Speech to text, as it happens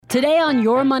Today on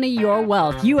Your Money, Your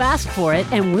Wealth, you asked for it,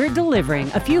 and we're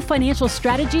delivering a few financial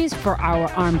strategies for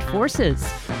our armed forces.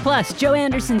 Plus, Joe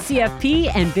Anderson,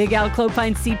 CFP, and Big Al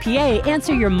Clopine, CPA,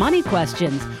 answer your money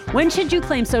questions. When should you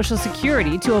claim Social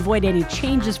Security to avoid any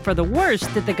changes for the worse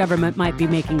that the government might be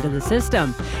making to the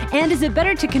system? And is it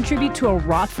better to contribute to a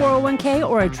Roth 401k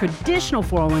or a traditional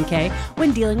 401k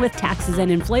when dealing with taxes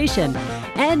and inflation?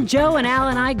 And Joe and Al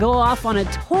and I go off on a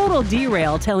total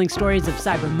derail, telling stories of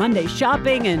Cyber Monday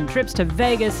shopping and trips to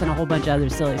Vegas and a whole bunch of other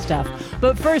silly stuff.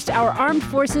 But first, our armed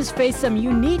forces face some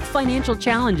unique financial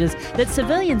challenges that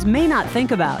civilians may not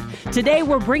think about. Today,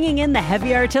 we're bringing in the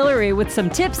heavy artillery with some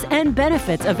tips and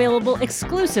benefits available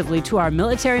exclusively to our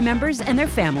military members and their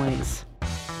families.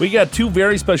 We got two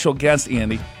very special guests,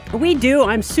 Andy. We do.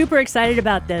 I'm super excited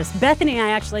about this. Bethany and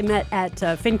I actually met at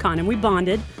FinCon, and we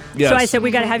bonded. Yes. So I said,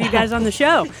 we got to have you guys on the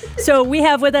show. So we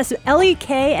have with us Ellie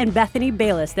Kay and Bethany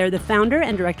Bayless. They're the founder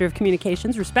and director of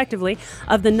communications, respectively,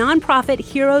 of the nonprofit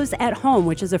Heroes at Home,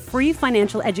 which is a free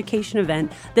financial education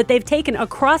event that they've taken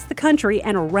across the country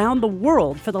and around the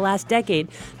world for the last decade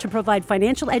to provide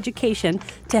financial education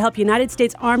to help United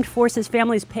States Armed Forces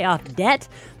families pay off debt,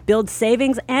 build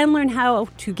savings, and learn how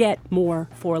to get more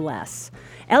for less.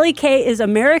 Ellie Kay is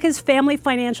America's family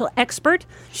financial expert.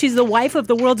 She's the wife of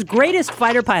the world's greatest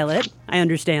fighter pilot, I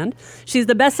understand. She's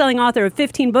the best-selling author of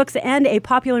 15 books and a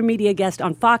popular media guest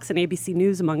on Fox and ABC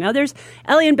News, among others.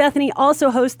 Ellie and Bethany also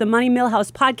host the Money Millhouse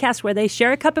podcast, where they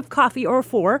share a cup of coffee or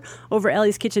four over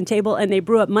Ellie's kitchen table, and they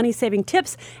brew up money-saving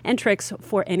tips and tricks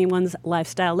for anyone's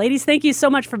lifestyle. Ladies, thank you so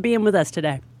much for being with us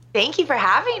today. Thank you for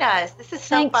having us. This is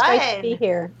so fun. Great to be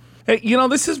here. Hey,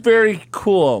 this is very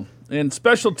cool and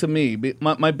special to me.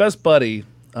 My best buddy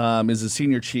is a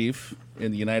senior chief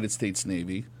in the United States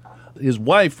Navy. His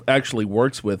wife actually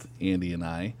works with Andy and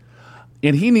I,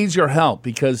 and he needs your help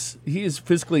because he is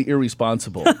fiscally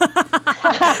irresponsible.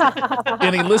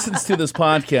 And he listens to this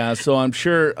podcast, so I'm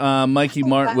sure Mikey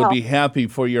Martin would be happy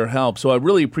for your help. So I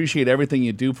really appreciate everything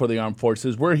you do for the armed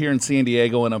forces. We're here in San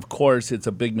Diego, and of course, it's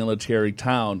a big military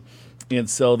town. And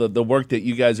so the work that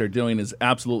you guys are doing is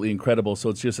absolutely incredible. So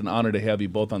it's just an honor to have you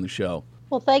both on the show.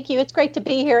 Well, thank you. It's great to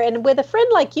be here. And with a friend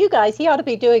like you guys, he ought to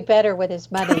be doing better with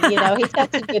his money. He's got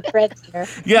some good friends here.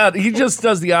 Yeah, he just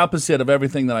does the opposite of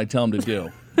everything that I tell him to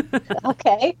do.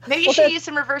 Okay. Maybe you should use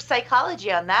some reverse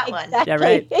psychology on that one. Exactly. Yeah,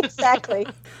 right. Exactly.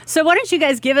 So why don't you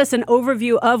guys give us an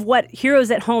overview of what Heroes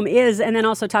at Home is, and then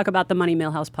also talk about the Money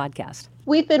Millhouse podcast.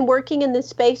 We've been working in this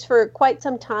space for quite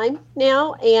some time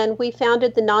now, and we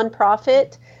founded the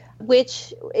nonprofit,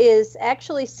 which is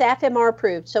actually SAFMR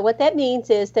approved. So what that means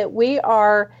is that we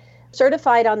are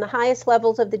certified on the highest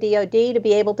levels of the DoD to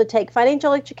be able to take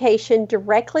financial education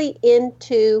directly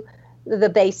into the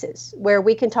bases where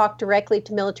we can talk directly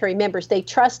to military members. They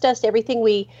trust us. Everything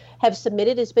we have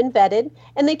submitted has been vetted,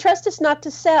 and they trust us not to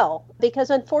sell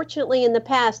because unfortunately in the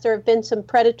past there have been some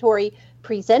predatory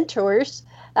presenters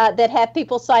that have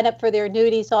people sign up for their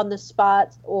annuities on the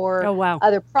spot or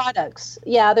other products.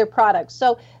 Yeah, other products.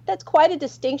 So that's quite a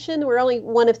distinction. We're only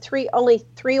one of only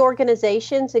three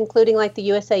organizations, including like the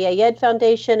USAA Ed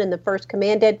Foundation and the First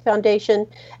Command Ed Foundation,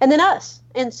 and then us.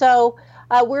 And so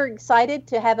we're excited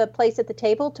to have a place at the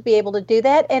table to be able to do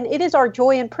that. And it is our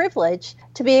joy and privilege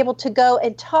to be able to go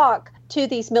and talk to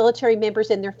these military members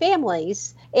and their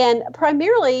families. And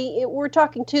primarily, we're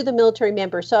talking to the military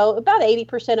members. So about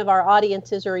 80% of our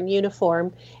audiences are in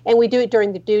uniform, and we do it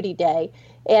during the duty day.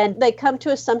 And they come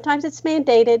to us. Sometimes it's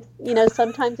mandated,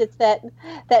 sometimes it's that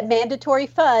mandatory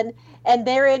fun. And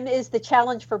therein is the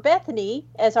challenge for Bethany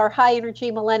as our high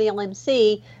energy millennial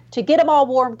MC to get them all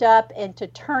warmed up and to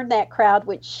turn that crowd,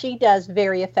 which she does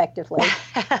very effectively.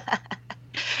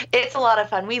 It's a lot of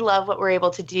fun. We love what we're able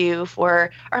to do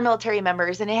for our military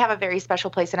members, and they have a very special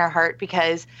place in our heart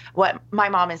because what my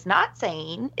mom is not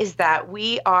saying is that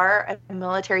we are a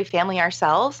military family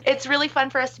ourselves. It's really fun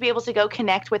for us to be able to go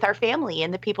connect with our family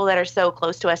and the people that are so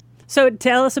close to us. So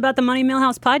tell us about the Money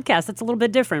Millhouse podcast. That's a little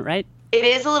bit different, right? It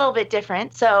is a little bit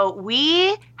different. So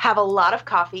we have a lot of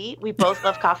coffee. We both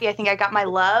love coffee. I think I got my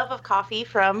love of coffee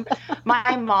from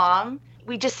my mom.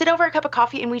 We just sit over a cup of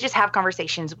coffee and we just have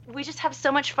conversations. We just have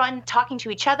so much fun talking to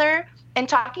each other and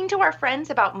talking to our friends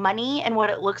about money and what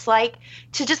it looks like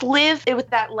to just live with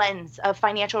that lens of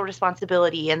financial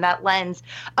responsibility and that lens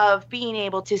of being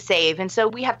able to save. And so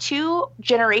we have two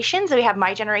generations. We have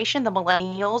my generation, the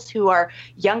millennials, who are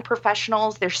young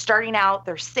professionals. They're starting out,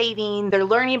 they're saving, they're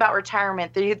learning about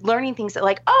retirement. They're learning things that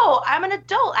like, oh, I'm an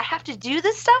adult. I have to do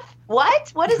this stuff?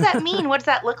 What does that mean? What does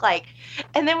that look like?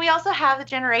 And then we also have the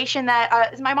generation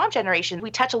that is my mom's generation.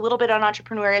 We touch a little bit on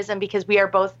entrepreneurism because we are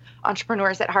both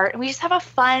entrepreneurs at heart. And we just have a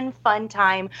fun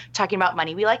time talking about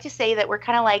money. We like to say that we're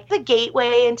kind of like the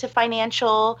gateway into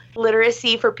financial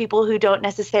literacy for people who don't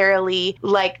necessarily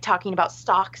like talking about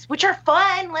stocks, which are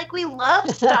fun. Like, we love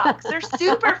stocks. They're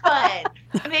super fun.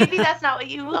 Maybe that's not what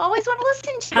you always want to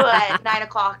listen to at 9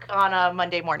 o'clock on a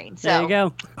Monday morning. So there you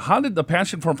go. How did the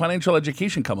passion for financial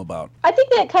education come about? I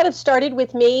think that kind of started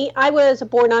with me. I was a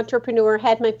born entrepreneur,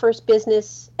 had my first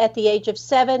business at the age of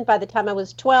 7. By the time I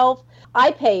was 12,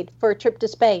 I paid for a trip to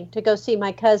Spain to go see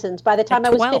my cousins. By the time I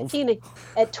was 15,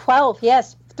 at 12,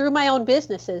 yes, through my own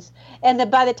businesses. And then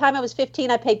by the time I was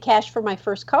 15, I paid cash for my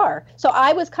first car. So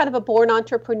I was kind of a born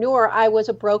entrepreneur. I was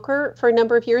a broker for a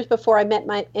number of years before I met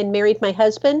and married my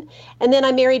husband. And then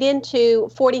I married into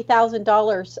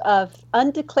 $40,000 of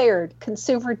undeclared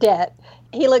consumer debt.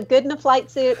 He looked good in a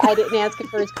flight suit. I didn't ask him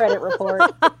for his credit report.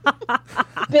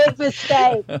 Big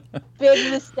mistake.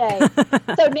 Big mistake.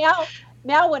 So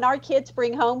now when our kids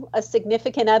bring home a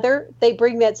significant other, they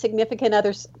bring that significant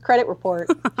other's credit report.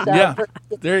 So, yeah,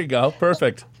 there you go.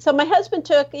 Perfect. So my husband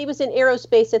he was in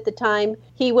aerospace at the time.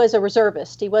 He was a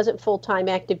reservist. He wasn't full-time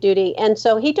active duty. And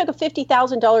so he took a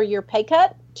 $50,000 a year pay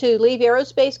cut to leave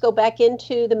aerospace, go back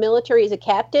into the military as a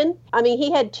captain. I mean,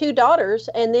 he had 2 daughters,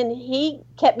 and then he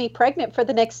kept me pregnant for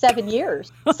the next 7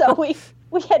 years. So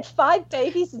we had 5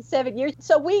 babies in 7 years.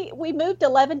 So we moved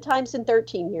 11 times in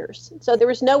 13 years. So there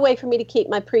was no way for me to keep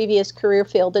my previous career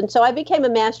field. And so I became a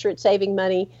master at saving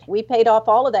money. We paid off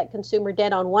all of that consumer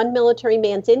debt on one military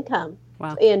man's income.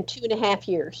 Wow. In 2.5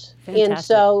 years. Fantastic. And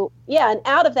so, and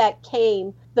out of that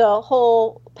came the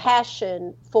whole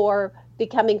passion for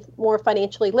becoming more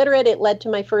financially literate. It led to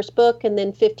my first book, and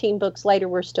then 15 books later,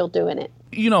 we're still doing it.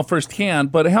 You know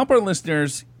firsthand, but help our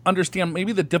listeners understand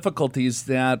maybe the difficulties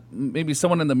that maybe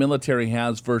someone in the military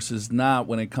has versus not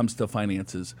when it comes to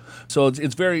finances. So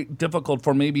it's very difficult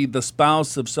for maybe the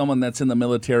spouse of someone that's in the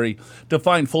military to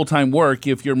find full-time work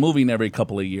if you're moving every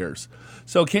couple of years.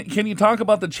 So can you talk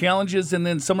about the challenges and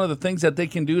then some of the things that they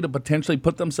can do to potentially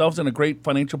put themselves in a great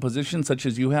financial position such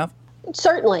as you have?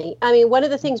 Certainly. I mean, one of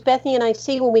the things Bethany and I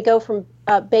see when we go from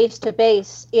base to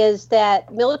base is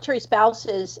that military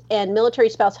spouses and military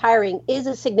spouse hiring is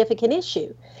a significant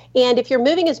issue. And if you're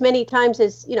moving as many times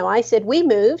as, I said we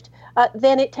moved,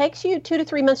 then it takes you 2 to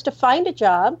 3 months to find a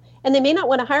job, and they may not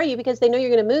want to hire you because they know you're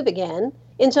going to move again.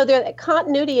 And so the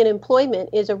continuity in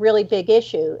employment is a really big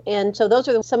issue. And so those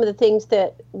are some of the things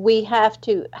that we have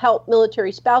to help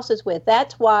military spouses with.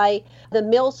 That's why the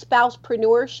Mil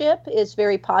Spousepreneurship is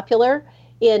very popular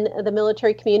in the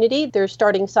military community. They're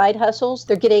starting side hustles.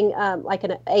 They're getting like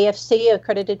an AFC,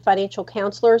 Accredited Financial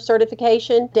Counselor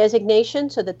certification designation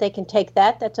so that they can take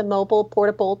that. That's a mobile,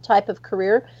 portable type of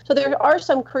career. So there are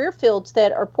some career fields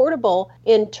that are portable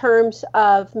in terms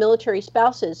of military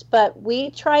spouses, but we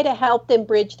try to help them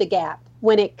bridge the gap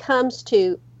when it comes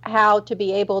to how to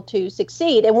be able to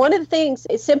succeed. And one of the things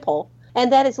is simple,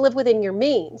 and that is live within your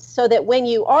means so that when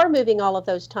you are moving all of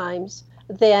those times,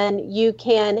 then you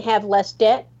can have less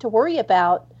debt to worry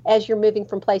about as you're moving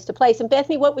from place to place. And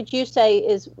Bethany, what would you say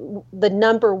is the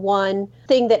number one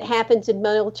thing that happens in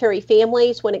military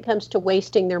families when it comes to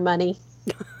wasting their money?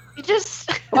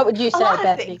 What would you say,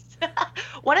 Bethany?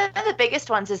 One of the biggest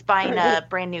ones is buying a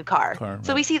brand new car.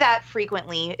 So we see that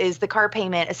frequently is the car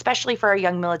payment, especially for our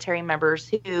young military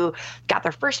members who got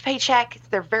their first paycheck,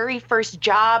 their very first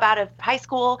job out of high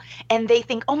school, and they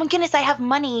think, oh my goodness, I have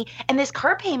money, and this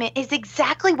car payment is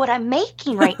exactly what I'm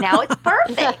making right now. It's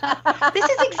perfect. This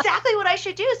is exactly what I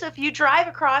should do. So if you drive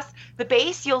across the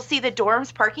base, you'll see the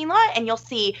dorms parking lot, and you'll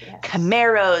see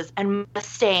Camaros and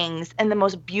Mustangs and the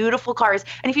most beautiful cars.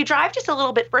 And if you drive just a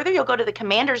little bit further, you'll go to the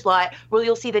Commander's lot where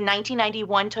you'll see the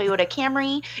 1991 Toyota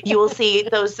Camry. You will see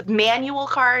those manual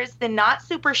cars, they're not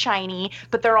super shiny,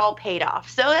 but they're all paid off.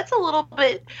 So that's a little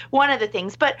bit one of the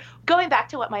things. But going back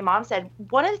to what my mom said,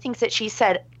 one of the things that she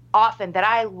said often that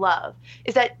I love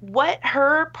is that what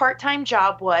her part-time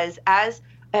job was as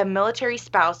a military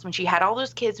spouse, when she had all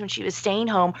those kids, when she was staying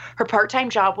home, her part-time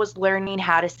job was learning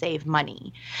how to save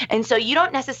money. And so you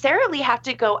don't necessarily have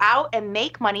to go out and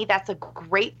make money. That's a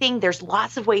great thing. There's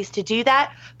lots of ways to do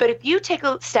that. But if you take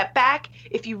a step back,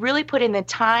 if you really put in the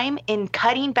time in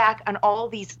cutting back on all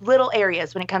these little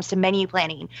areas when it comes to menu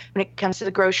planning, when it comes to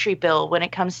the grocery bill, when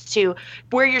it comes to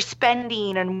where you're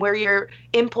spending and where you're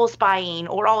impulse buying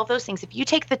or all of those things, if you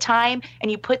take the time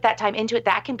and you put that time into it,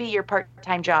 that can be your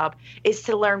part-time job, is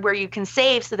to learn where you can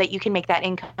save so that you can make that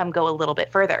income go a little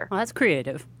bit further. Well, that's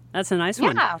creative. That's a nice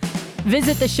one. Yeah.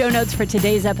 Visit the show notes for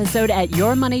today's episode at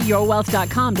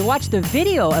yourmoneyyourwealth.com to watch the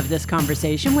video of this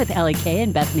conversation with Ellie Kay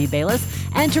and Bethany Bayless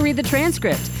and to read the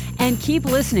transcript. And keep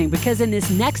listening, because in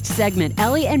this next segment,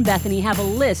 Ellie and Bethany have a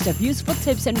list of useful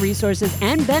tips and resources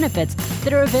and benefits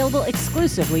that are available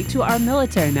exclusively to our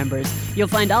military members. You'll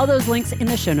find all those links in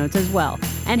the show notes as well.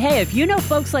 And hey, if you know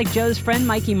folks like Joe's friend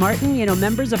Mikey Martin,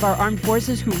 members of our armed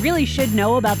forces who really should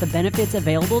know about the benefits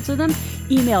available to them,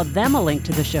 email them a link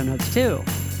to the show notes too.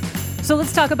 So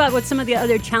let's talk about what some of the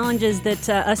other challenges that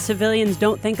us civilians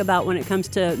don't think about when it comes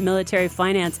to military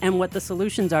finance and what the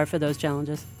solutions are for those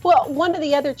challenges. Well, one of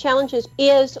the other challenges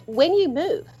is when you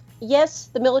move. Yes,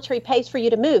 the military pays for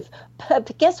you to move,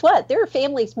 but guess what? There are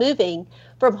families moving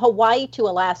from Hawaii to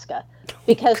Alaska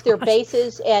because their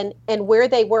bases and where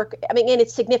they work, and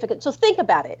it's significant. So think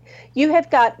about it. You have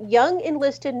got young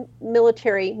enlisted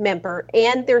military member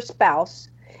and their spouse.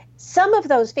 Some of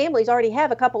those families already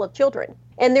have a couple of children,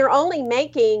 and they're only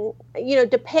making,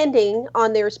 depending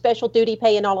on their special duty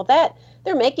pay and all of that,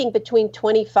 they're making between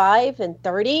 25 and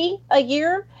 30 a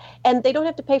year, and they don't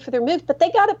have to pay for their move, but they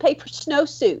got to pay for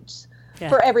snowsuits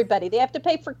for everybody. They have to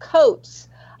pay for coats.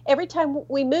 Every time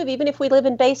we move, even if we live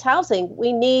in base housing,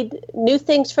 we need new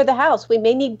things for the house. We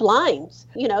may need blinds.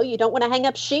 You don't want to hang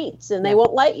up sheets and they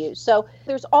won't let you. So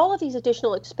there's all of these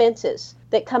additional expenses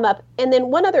that come up. And then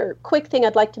one other quick thing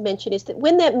I'd like to mention is that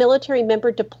when that military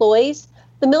member deploys,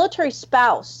 the military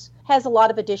spouse has a lot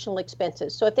of additional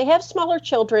expenses. So if they have smaller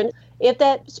children, if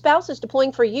that spouse is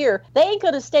deploying for a year, they ain't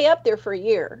going to stay up there for a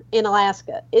year in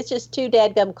Alaska. It's just too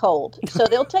dadgum cold. So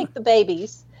they'll take the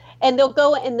babies and they'll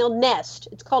go and they'll nest.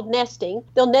 It's called nesting.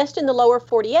 They'll nest in the lower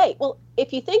 48. Well,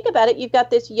 if you think about it, you've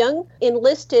got this young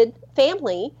enlisted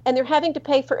family, and they're having to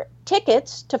pay for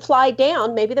tickets to fly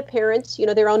down. Maybe the parents,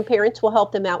 their own parents will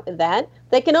help them out with that.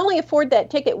 They can only afford that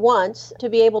ticket once to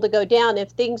be able to go down. If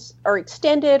things are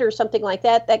extended or something like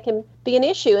that, that can be an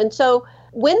issue. And so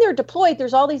when they're deployed,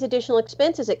 there's all these additional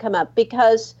expenses that come up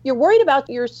because you're worried about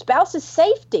your spouse's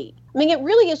safety. It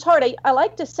really is hard. I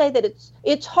like to say that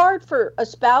it's hard for a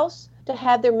spouse to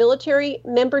have their military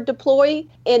member deploy.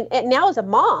 And now as a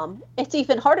mom, it's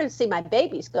even harder to see my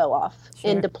babies go off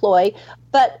and deploy.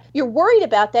 But you're worried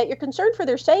about that. You're concerned for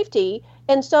their safety.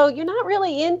 And so you're not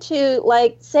really into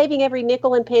saving every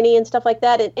nickel and penny and stuff like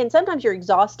that. And sometimes you're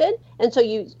exhausted. And so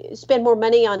you spend more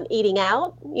money on eating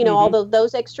out, all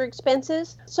those extra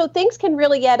expenses. So things can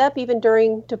really add up even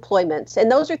during deployments. And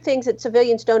those are things that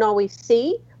civilians don't always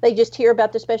see. They just hear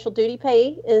about the special duty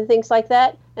pay and things like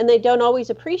that. And they don't always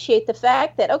appreciate the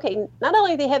fact that, okay, not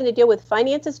only are they having to deal with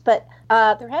finances, but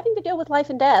they're having to deal with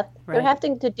life and death. Right. They're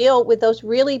having to deal with those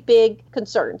really big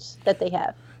concerns that they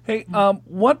have. Hey,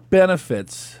 what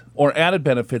benefits or added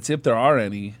benefits, if there are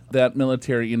any, that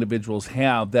military individuals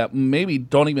have that maybe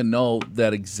don't even know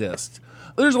that exist?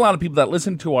 There's a lot of people that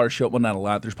listen to our show. Well, not a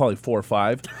lot. There's probably 4 or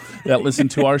 5 that listen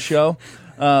to our show.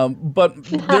 But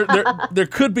there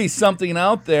could be something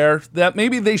out there that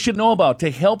maybe they should know about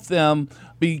to help them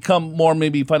become more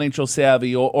maybe financial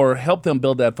savvy or help them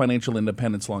build that financial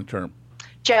independence long term.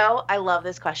 Joe, I love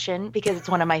this question because it's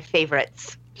one of my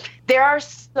favorites. There are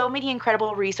so many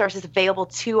incredible resources available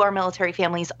to our military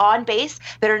families on base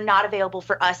that are not available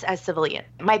for us as civilians.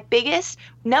 My biggest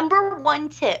number one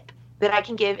tip that I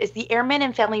can give is the Airmen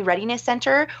and Family Readiness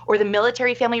Center or the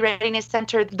Military Family Readiness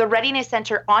Center, the Readiness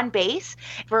Center on base.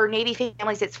 For Navy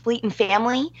families, it's Fleet and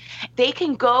Family. They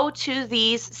can go to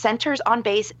these centers on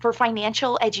base for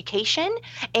financial education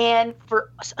and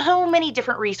for so many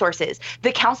different resources.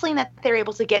 The counseling that they're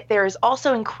able to get there is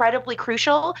also incredibly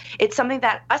crucial. It's something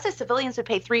that us as civilians would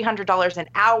pay $300 an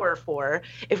hour for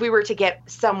if we were to get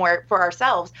somewhere for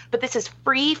ourselves. But this is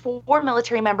free for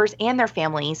military members and their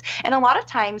families. And a lot of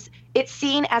times, it's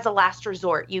seen as a last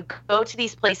resort. You go to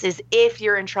these places if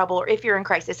you're in trouble or if you're in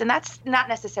crisis, and that's not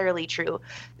necessarily true.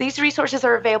 These resources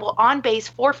are available on base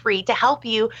for free to help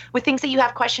you with things that you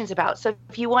have questions about. So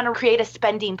if you want to create a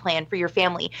spending plan for your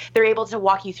family, they're able to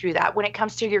walk you through that. When it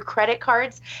comes to your credit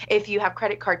cards, if you have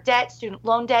credit card debt, student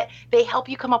loan debt, they help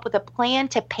you come up with a plan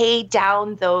to pay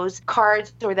down those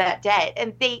cards or that debt.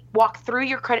 And they walk through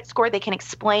your credit score. They can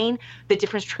explain the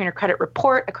difference between a credit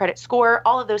report, a credit score,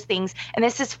 all of those things. And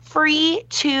this is free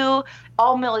to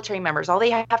all military members. All they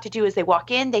have to do is they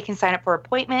walk in, they can sign up for an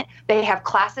appointment. They have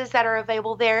classes that are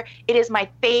available there. It is my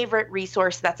favorite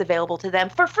resource that's available to them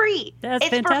for free. That's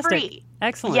fantastic. For free.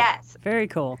 Excellent. Yes. Very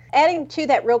cool. Adding to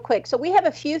that real quick. So we have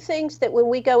a few things that when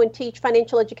we go and teach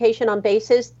financial education on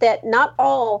bases that not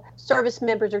all service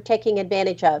members are taking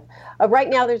advantage of. Right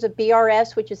now there's a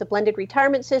BRS, which is a blended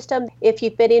retirement system. If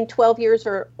you've been in 12 years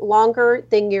or longer,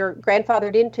 then you're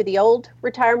grandfathered into the old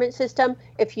retirement system.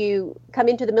 If you come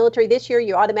into the military this year,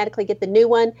 you automatically get the new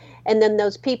one. And then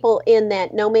those people in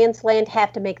that no man's land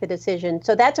have to make the decision.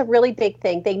 So that's a really big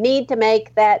thing. They need to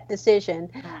make that decision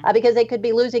because they could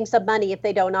be losing some money if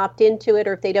they don't opt into it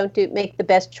or if they don't make the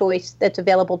best choice that's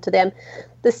available to them.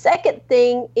 The second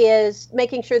thing is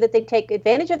making sure that they take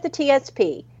advantage of the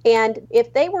TSP. And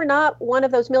if they were not one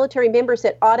of those military members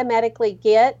that automatically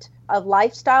get a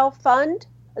lifestyle fund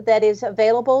that is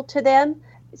available to them,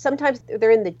 sometimes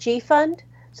they're in the G fund.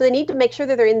 So they need to make sure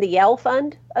that they're in the L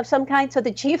fund of some kind. So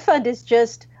the G fund is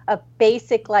just a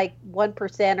basic like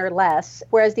 1% or less,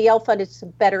 whereas the L fund is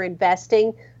better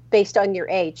investing based on your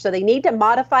age. So they need to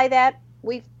modify that.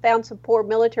 We've found some poor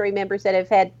military members that have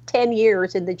had 10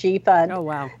 years in the G fund. Oh,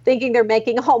 wow. Thinking they're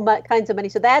making all kinds of money.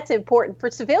 So that's important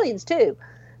for civilians too,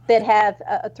 that have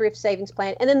a thrift savings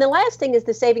plan. And then the last thing is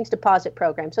the savings deposit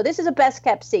program. So this is a best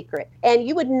kept secret. And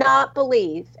you would not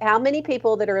believe how many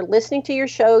people that are listening to your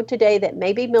show today that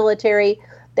may be military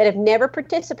that have never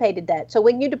participated that. So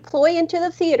when you deploy into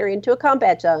the theater, into a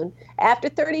combat zone, after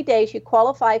 30 days, you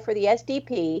qualify for the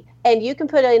SDP, and you can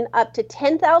put in up to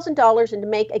 $10,000 and to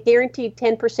make a guaranteed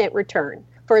 10% return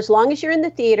for as long as you're in the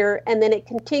theater, and then it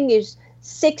continues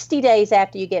 60 days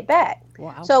after you get back.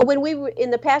 Wow. So when we were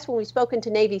in the past, when we've spoken to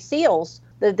Navy SEALs,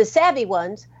 the savvy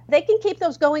ones, they can keep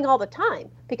those going all the time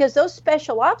because those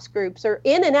special ops groups are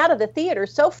in and out of the theater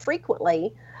so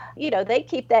frequently. You know, they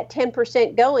keep that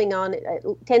 10% going on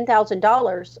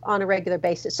 $10,000 on a regular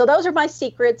basis. So those are my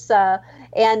secrets,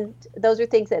 and those are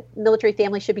things that military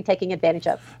families should be taking advantage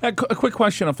of. A quick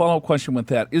question, a follow-up question with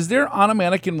that. Is there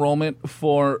automatic enrollment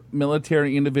for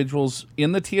military individuals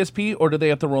in the TSP, or do they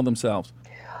have to enroll themselves?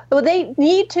 Well, they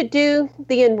need to do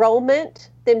the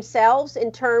enrollment themselves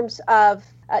in terms of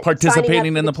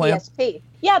participating in the plan? TSP.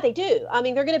 Yeah, they do. I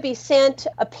mean, they're going to be sent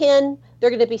a PIN. They're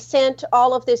going to be sent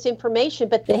all of this information,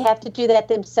 but they have to do that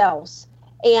themselves.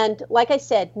 And like I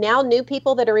said, now new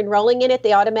people that are enrolling in it,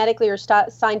 they automatically are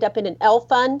signed up in an L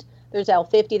fund. There's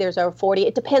L50, there's L40.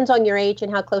 It depends on your age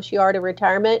and how close you are to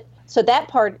retirement. So that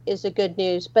part is the good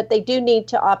news, but they do need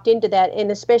to opt into that.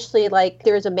 And especially like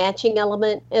there's a matching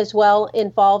element as well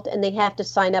involved, and they have to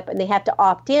sign up and they have to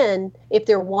opt in if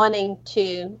they're wanting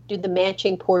to do the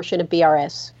matching portion of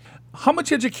BRS. How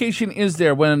much education is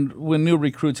there when new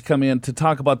recruits come in to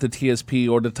talk about the TSP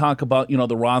or to talk about, you know,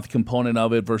 the Roth component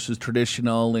of it versus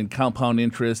traditional and compound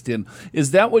interest? And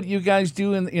is that what you guys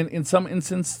do in some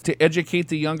instance to educate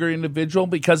the younger individual?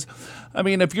 Because, I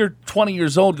mean, if you're 20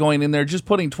 years old going in there, just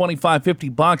putting $25,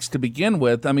 $50 to begin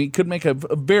with, I mean, it could make a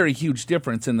very huge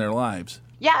difference in their lives.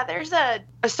 Yeah, there's a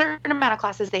certain amount of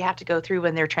classes they have to go through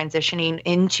when they're transitioning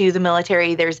into the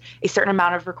military. There's a certain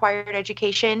amount of required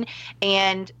education.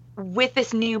 And with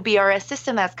this new BRS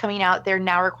system that's coming out, they're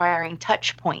now requiring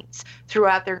touch points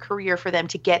throughout their career for them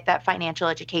to get that financial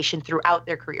education throughout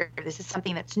their career. This is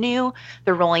something that's new.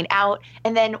 They're rolling out.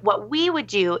 And then what we would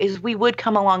do is we would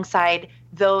come alongside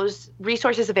those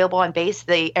resources available on base,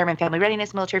 the Airman Family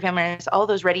Readiness, Military Family Readiness, all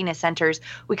those readiness centers.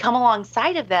 We come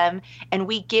alongside of them and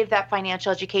we give that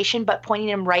financial education, but pointing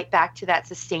them right back to that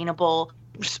sustainable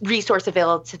resource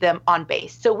available to them on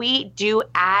base. So we do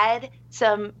add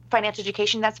some financial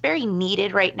education that's very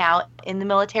needed right now in the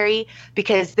military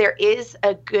because there is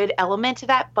a good element to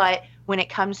that. But when it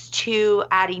comes to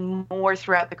adding more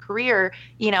throughout the career,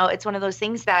 you know, it's one of those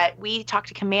things that we talk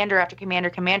to commander after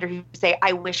commander who say,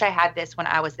 I wish I had this when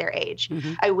I was their age.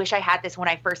 Mm-hmm. I wish I had this when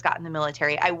I first got in the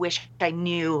military. I wish I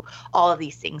knew all of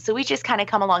these things. So we just kind of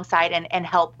come alongside and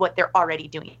help what they're already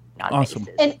doing on awesome.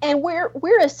 bases. And we're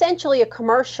essentially a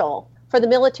commercial for the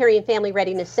Military and Family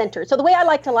Readiness Center. So the way I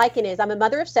like to liken is I'm a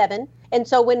mother of 7. And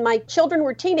so when my children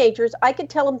were teenagers, I could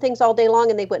tell them things all day long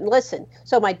and they wouldn't listen.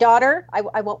 So my daughter,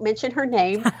 I won't mention her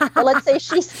name, but let's say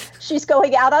she's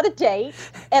going out on a date.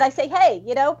 And I say, hey,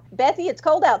 you know, Bethy, it's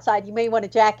cold outside. You may want a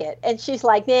jacket. And she's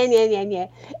like, nah.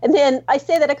 And then I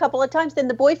say that a couple of times. Then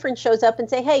the boyfriend shows up and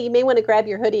say, hey, you may want to grab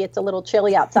your hoodie. It's a little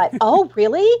chilly outside. Oh,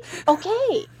 really?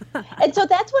 Okay. And so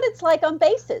that's what it's like on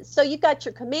bases. So you've got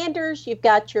your commanders, you've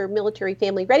got your Military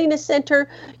Family Readiness Center,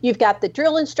 you've got the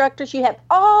drill instructors, you have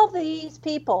all these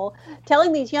people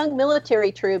telling these young military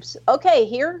troops, okay,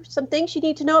 here are some things you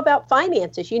need to know about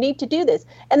finances. You need to do this.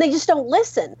 And they just don't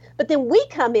listen. But then we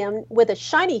come in with a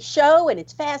shiny show and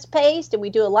it's fast paced and we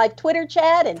do a live Twitter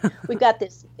chat and we've got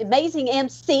this amazing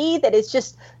MC that has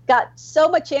just got so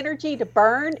much energy to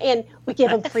burn and we give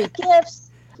them free gifts.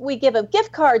 We give them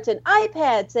gift cards and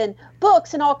iPads and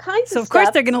books and all kinds of stuff. So, of course,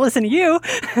 they're going to listen to you.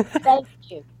 Thank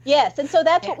you. Yes, and so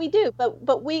that's what we do.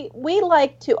 But we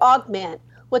like to augment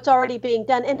what's already being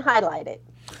done and highlight it.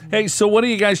 Hey, so what are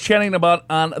you guys chatting about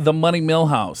on the Money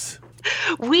Millhouse?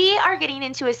 We are getting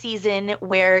into a season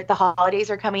where the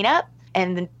holidays are coming up.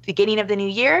 and the beginning of the new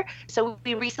year. So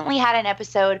we recently had an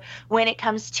episode when it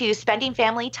comes to spending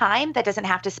family time that doesn't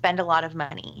have to spend a lot of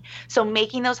money. So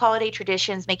making those holiday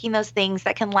traditions, making those things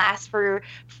that can last for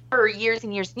years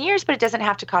and years and years, but it doesn't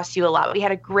have to cost you a lot. We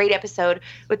had a great episode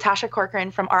with Tasha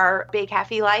Corcoran from our Big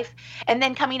Happy Life. And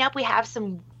then coming up, we have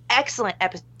some excellent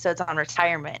episodes on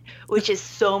retirement, which is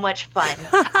so much fun.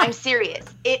 I'm serious.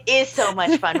 It is so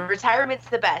much fun. Retirement's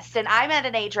the best. And I'm at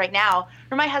an age right now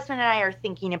where my husband and I are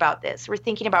thinking about this. We're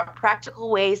thinking about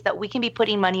practical ways that we can be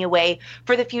putting money away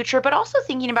for the future, but also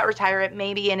thinking about retirement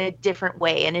maybe in a different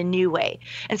way, in a new way.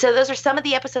 And so those are some of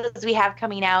the episodes we have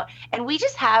coming out. And we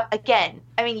just have, again,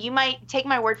 I mean, you might take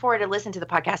my word for it or listen to the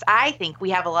podcast. I think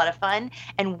we have a lot of fun,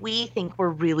 and we think we're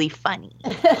really funny.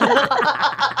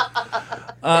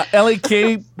 Ellie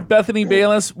Kay, Bethany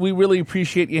Bayless, we really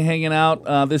appreciate you hanging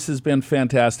out. This has been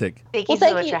fantastic. Thank you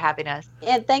so much for having us.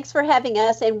 And thanks for having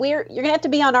us. And you're going to have to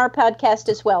be on our podcast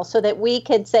as well so that we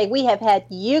can say we have had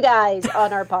you guys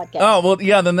on our podcast. Oh, well,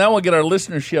 yeah, then that will get our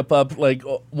listenership up like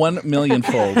 1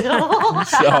 millionfold.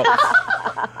 So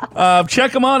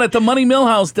check them out at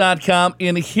themoneymillhouse.com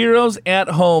and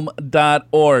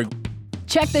heroesathome.org.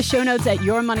 Check the show notes at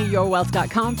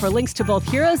yourmoneyyourwealth.com for links to both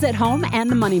Heroes at Home and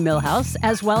the Money Millhouse,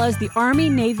 as well as the Army,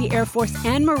 Navy, Air Force,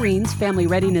 and Marines Family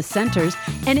Readiness Centers,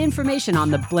 and information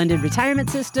on the blended retirement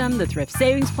system, the thrift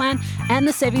savings plan, and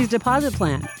the savings deposit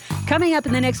plan. Coming up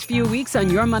in the next few weeks on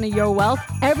Your Money, Your Wealth,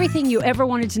 everything you ever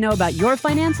wanted to know about your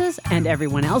finances and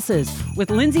everyone else's, with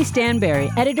Lindsay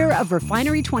Stanberry, editor of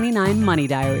Refinery 29 Money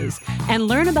Diaries. And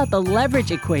learn about the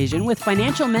leverage equation with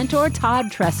financial mentor Todd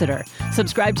Tressiter.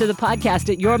 Subscribe to the podcast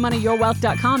at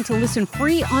yourmoneyyourwealth.com to listen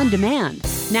free on demand.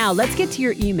 Now, let's get to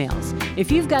your emails.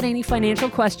 If you've got any financial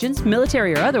questions,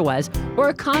 military or otherwise,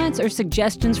 or comments or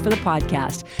suggestions for the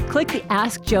podcast, click the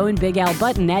Ask Joe and Big Al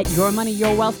button at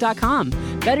yourmoneyyourwealth.com.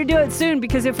 Better do it soon,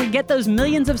 because if we get those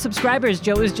millions of subscribers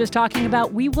Joe was just talking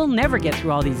about, we will never get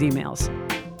through all these emails.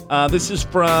 This is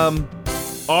from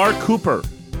R. Cooper.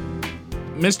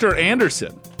 Mr.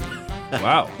 Anderson.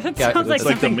 Wow. That sounds like like the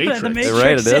something Matrix. the Matrix.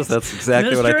 Right, it is. That's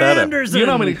exactly what I thought of. Anderson. You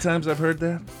know how many times I've heard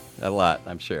that? A lot,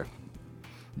 I'm sure.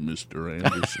 Mr.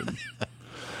 Anderson.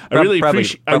 I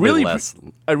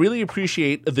really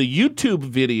appreciate the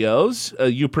YouTube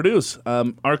videos you produce.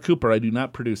 R. Cooper, I do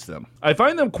not produce them. I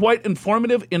find them quite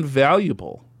informative and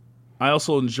valuable. I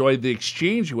also enjoy the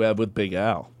exchange you have with Big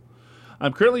Al.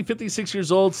 I'm currently 56 years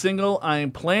old, single. I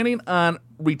am planning on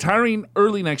retiring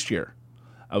early next year.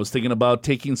 I was thinking about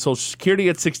taking Social Security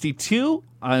at 62.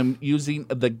 I'm using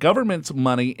the government's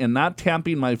money and not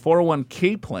tapping my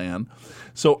 401k plan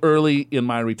so early in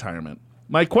my retirement.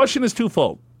 My question is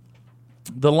twofold.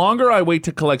 The longer I wait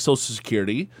to collect Social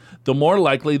Security, the more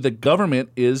likely the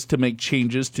government is to make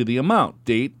changes to the amount,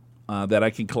 date that I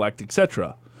can collect,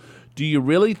 etc. Do you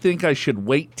really think I should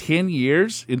wait 10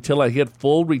 years until I hit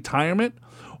full retirement?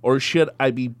 Or should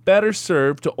I be better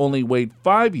served to only wait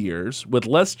 5 years with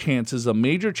less chances of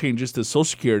major changes to Social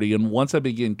Security, and once I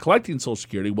begin collecting Social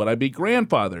Security, would I be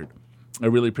grandfathered? I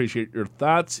really appreciate your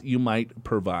thoughts you might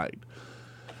provide.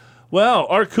 Well,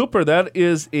 R. Cooper, that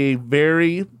is a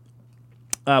very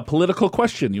political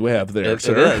question you have there,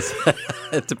 sir. It is.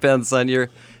 It depends on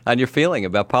your feeling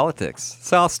about politics.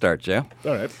 So I'll start, Joe.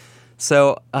 All right.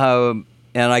 So, and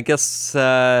I guess...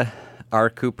 R.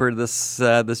 Cooper, this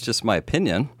is just my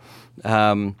opinion.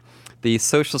 The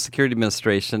Social Security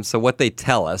Administration, so what they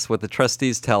tell us, what the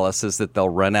trustees tell us, is that they'll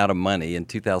run out of money in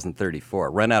 2034,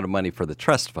 run out of money for the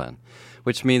trust fund,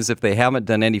 which means if they haven't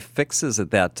done any fixes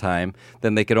at that time,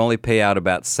 then they could only pay out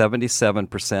about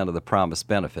 77% of the promised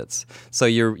benefits. So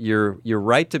you're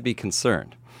right to be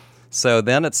concerned. So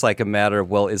then it's like a matter of,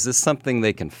 well, is this something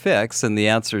they can fix? And the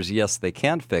answer is yes, they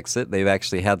can fix it. They've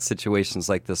actually had situations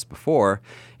like this before,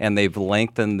 and they've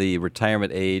lengthened the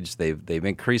retirement age. They've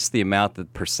increased the amount, the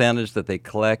percentage that they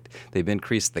collect. They've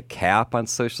increased the cap on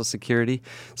Social Security.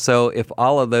 So if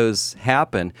all of those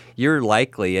happen, you're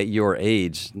likely at your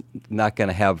age not going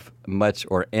to have much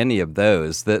or any of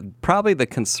those. Probably the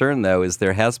concern, though, is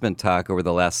there has been talk over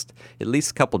the last at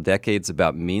least couple decades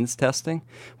about means testing,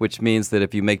 which means that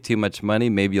if you make too much money,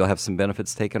 maybe you'll have some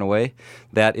benefits taken away.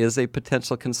 That is a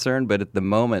potential concern, but at the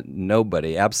moment,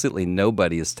 absolutely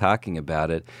nobody is talking about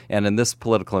it. And in this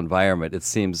political environment, it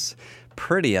seems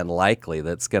pretty unlikely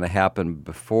that's going to happen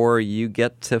before you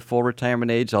get to full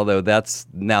retirement age, although that's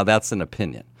an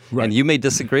opinion. Right. And you may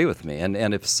disagree with me,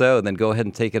 and if so, then go ahead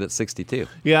and take it at 62.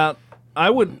 Yeah, I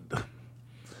would.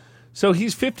 So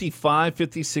he's 55,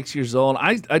 56 years old.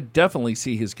 I definitely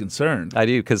see his concern. I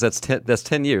do, because that's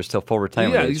 10 years till full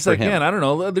retirement Yeah, age he's for like, him. man, I don't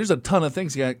know. There's a ton of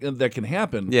things that can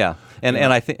happen. Yeah,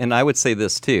 and I would say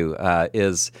this too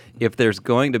is if there's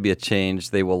going to be a change,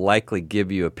 they will likely give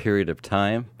you a period of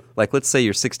time. Like, let's say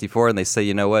you're 64 and they say,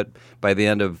 you know what, by the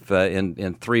end of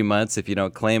in 3 months, if you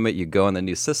don't claim it, you go in the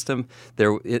new system.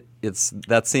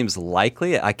 That seems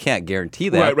likely. I can't guarantee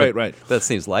that. Right. That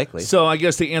seems likely. So I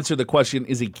guess to answer the question,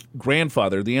 is he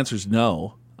grandfather? The answer is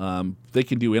no. They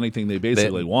can do anything they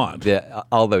basically want.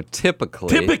 Although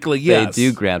typically, yes, they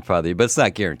do grandfather you, but it's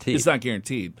not guaranteed. It's not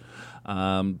guaranteed.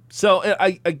 So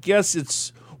I guess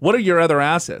it's, what are your other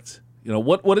assets? You know,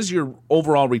 what does your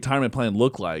overall retirement plan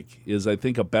look like is, I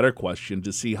think, a better question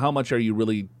to see how much are you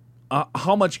really,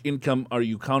 how much income are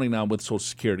you counting on with Social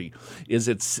Security? Is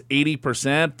it 80%,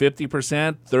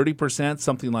 50%, 30%,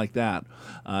 something like that?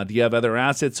 Do you have other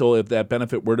assets? So if that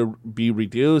benefit were to be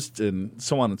reduced and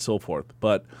so on and so forth.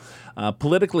 But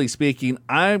politically speaking,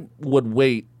 I would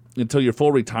wait until your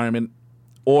full retirement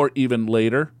or even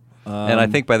later. And I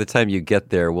think by the time you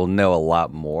get there, we'll know a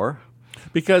lot more.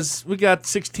 Because we got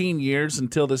 16 years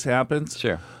until this happens.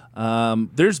 Sure.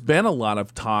 There's been a lot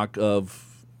of talk of,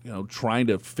 trying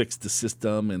to fix the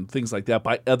system and things like that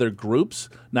by other groups,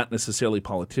 not necessarily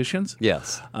politicians.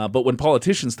 Yes. But when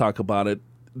politicians talk about it,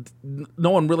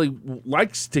 no one really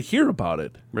likes to hear about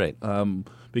it. Right.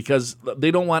 Because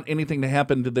they don't want anything to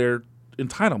happen to their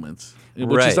entitlements,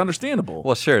 which is understandable.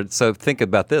 Well, sure. So think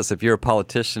about this. If you're a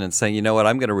politician and saying, you know what,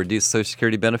 I'm going to reduce Social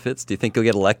Security benefits, do you think you'll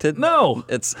get elected? No.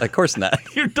 It's of course not.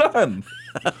 You're done.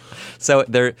 So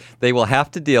they will have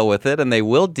to deal with it, and they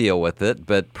will deal with it,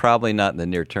 but probably not in the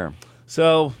near term.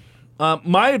 So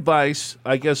my advice,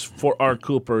 I guess, for R.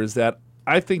 Cooper is that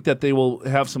I think that they will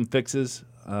have some fixes.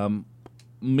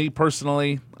 Me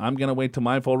personally, I'm going to wait till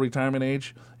my full retirement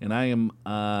age, and I am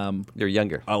You're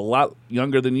younger. a lot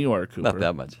younger than you are, Cooper. Not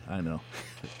that much. I know.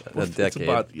 A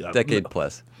decade. Decade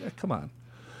plus. Yeah, come on.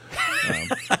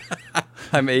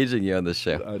 I'm aging you on this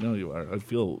show. I know you are. I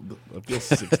feel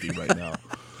 60 right now.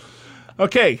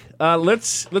 Okay,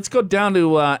 let's go down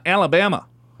to Alabama.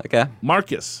 Okay.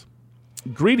 Marcus.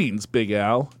 Greetings, Big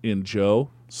Al and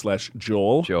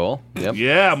Joe/Joel. Joel. Yep.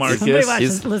 Yeah, Marcus. Somebody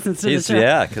listens to the show.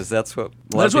 Yeah, because that's what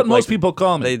Most people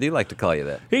call me. They do like to call you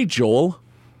that. Hey, Joel.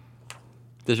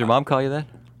 Does your mom call you that?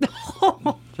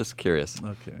 Just curious.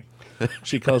 Okay.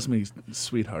 She calls me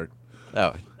sweetheart.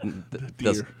 Oh,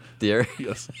 Dear. Dear.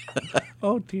 Yes.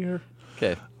 Oh, dear.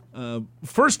 Okay.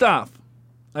 First off,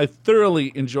 I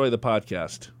thoroughly enjoy the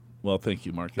podcast. Well, thank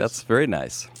you, Marcus. That's very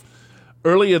nice.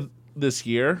 Earlier this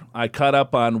year, I caught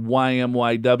up on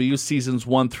YMYW seasons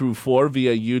 1 through 4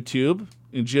 via YouTube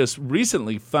and just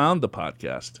recently found the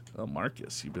podcast. Oh,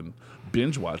 Marcus, you've been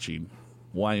binge watching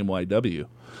YMYW.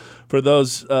 For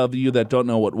those of you that don't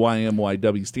know what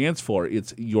YMYW stands for,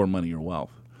 it's Your Money, Your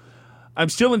Wealth. I'm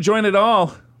still enjoying it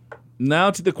all.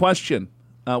 Now to the question.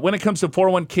 When it comes to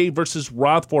 401k versus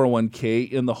Roth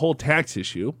 401k in the whole tax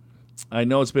issue, I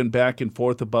know it's been back and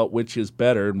forth about which is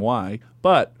better and why,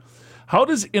 but how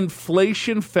does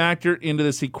inflation factor into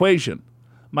this equation?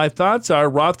 My thoughts are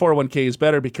Roth 401k is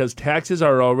better because taxes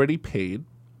are already paid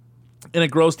and it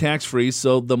grows tax-free,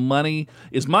 so the money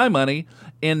is my money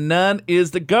and none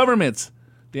is the government's.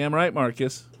 Damn right,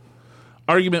 Marcus.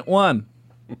 Argument 1.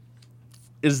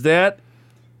 Is that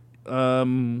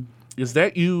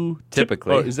you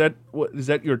Typically. is that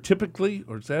your typically,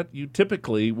 or is that you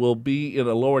typically will be in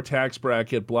a lower tax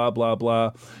bracket, blah blah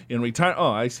blah, in retire?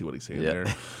 Oh, I see what he's saying there.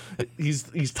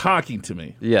 He's talking to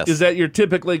me. Yes. Is that you're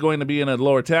typically going to be in a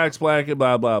lower tax bracket,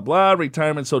 blah blah blah,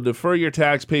 retirement, so defer your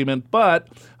tax payment. But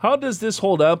how does this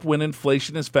hold up when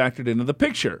inflation is factored into the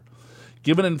picture?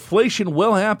 Given inflation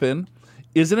will happen,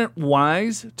 isn't it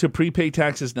wise to prepay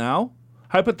taxes now?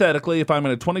 Hypothetically, if I'm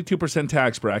in a 22%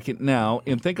 tax bracket now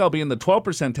and think I'll be in the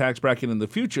 12% tax bracket in the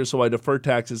future, so I defer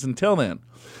taxes until then.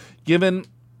 Given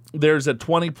there's a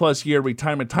 20-plus year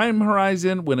retirement time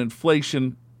horizon when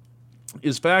inflation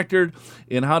is factored,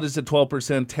 and how does the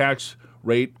 12% tax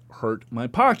rate hurt my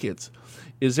pockets?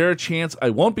 Is there a chance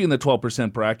I won't be in the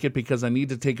 12% bracket because I need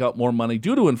to take out more money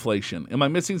due to inflation? Am I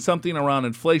missing something around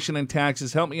inflation and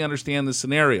taxes? Help me understand the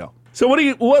scenario. So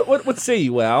what say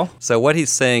you, Al? So what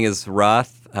he's saying is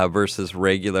Roth versus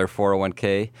regular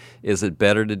 401k. Is it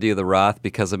better to do the Roth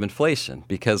because of inflation?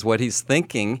 Because what he's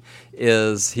thinking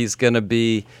is he's going to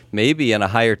be maybe in a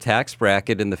higher tax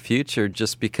bracket in the future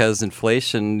just because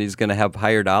inflation, he's going to have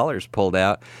higher dollars pulled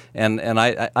out. And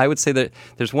I would say that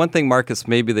there's one thing, Marcus,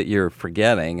 maybe that you're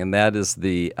forgetting, and that is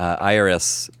the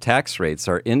IRS tax rates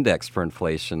are indexed for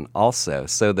inflation also.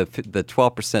 So the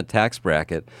 12% tax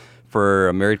bracket for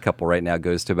a married couple right now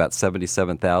goes to about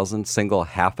 77,000. Single,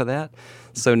 half of that.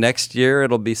 So next year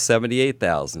it'll be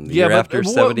 78,000. The year after,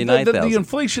 79,000. The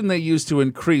inflation they use to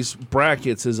increase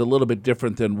brackets is a little bit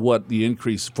different than what the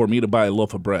increase for me to buy a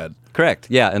loaf of bread. Correct.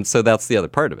 Yeah, and so that's the other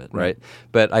part of it, right?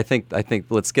 But I think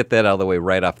let's get that out of the way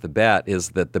right off the bat.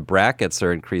 Is that the brackets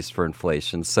are increased for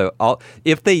inflation? So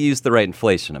if they use the right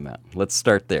inflation amount, let's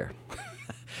start there.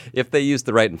 If they use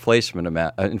the right inflation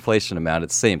amount,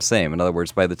 it's same. In other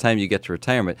words, by the time you get to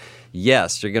retirement,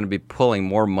 yes, you're going to be pulling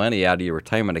more money out of your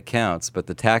retirement accounts, but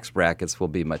the tax brackets will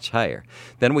be much higher.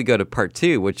 Then we go to part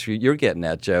two, which you're getting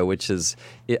at, Joe, which is,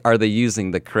 are they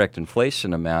using the correct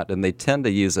inflation amount? And they tend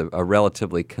to use a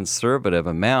relatively conservative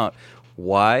amount.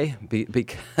 Why?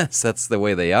 Because that's the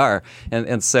way they are.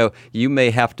 And so you may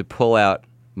have to pull out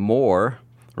more,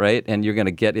 right? And you're going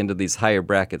to get into these higher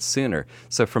brackets sooner.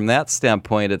 So from that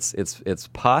standpoint, it's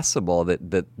possible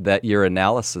that your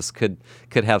analysis could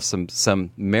have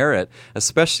some merit,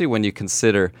 especially when you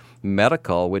consider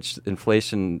medical, which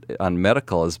inflation on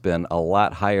medical has been a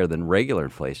lot higher than regular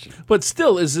inflation. But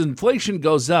still, as inflation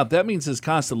goes up, that means his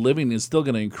cost of living is still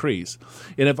going to increase.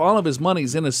 And if all of his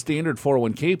money's in a standard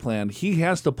 401k plan, he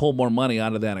has to pull more money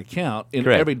out of that account. And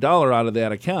Correct. Every dollar out of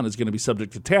that account is going to be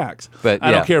subject to tax. But,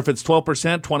 I don't care if it's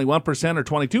 12%, 21%, or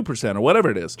 22%, or whatever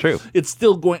it is. True. It's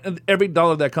still going, every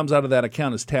dollar that comes out of that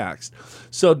account is taxed.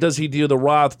 So does he do the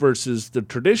Roth versus the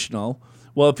traditional?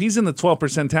 Well, if he's in the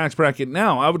 12% tax bracket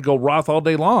now, I would go Roth all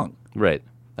day long. Right.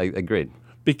 I agreed.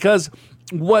 Because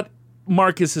what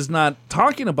Marcus is not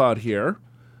talking about here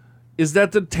is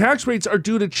that the tax rates are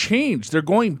due to change. They're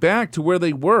going back to where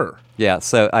they were. Yeah,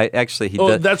 so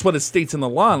that's what it states in the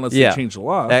law unless they change the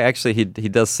law. Actually, he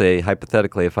does say,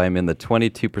 hypothetically, if I'm in the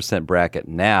 22% bracket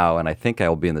now, and I think I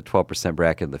will be in the 12%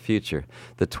 bracket in the future,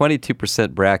 the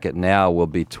 22% bracket now will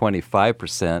be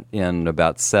 25% in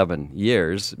about 7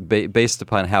 years, based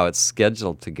upon how it's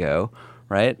scheduled to go.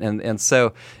 Right, and the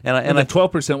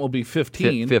 12% will be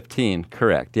 15. 15,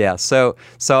 correct. Yeah. So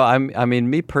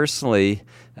me personally,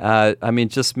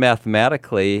 just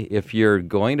mathematically, if you're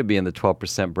going to be in the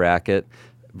 12% bracket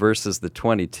versus the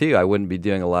 22, I wouldn't be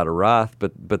doing a lot of Roth.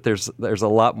 But there's a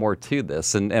lot more to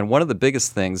this, and one of the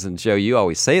biggest things, and Joe, you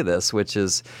always say this, which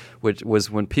was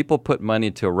when people put money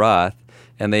into a Roth,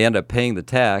 and they end up paying the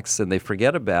tax, and they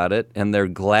forget about it, and they're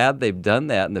glad they've done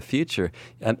that in the future.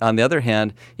 And on the other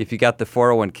hand, if you got the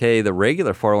 401k, the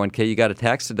regular 401k, you got a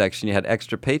tax deduction, you had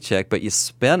extra paycheck, but you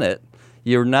spent it,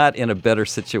 you're not in a better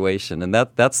situation. And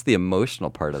that's the emotional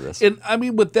part of this. And I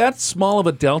mean, with that small of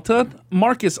a delta,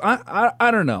 Marcus, I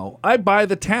don't know. I buy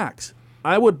the tax.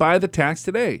 I would buy the tax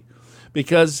today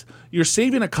because you're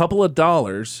saving a couple of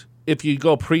dollars if you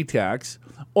go pre-tax,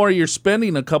 or you're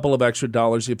spending a couple of extra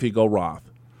dollars if you go Roth.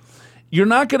 You're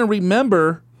not going to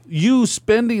remember you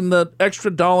spending the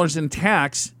extra dollars in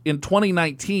tax in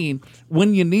 2019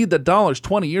 when you need the dollars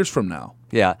 20 years from now.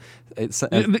 Yeah.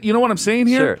 You know what I'm saying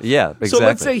here? Sure. Yeah, exactly. So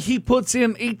let's say he puts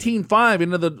in 18.5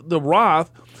 into the Roth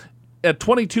at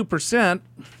 22%.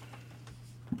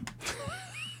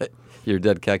 Your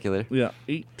dead calculator? Yeah,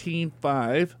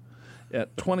 18.5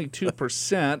 at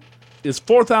 22% is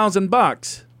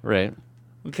 $4,000. Right.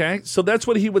 Okay, so that's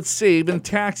what he would save in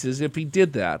taxes if he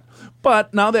did that.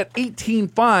 But now that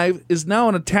 18.5 is now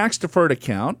in a tax-deferred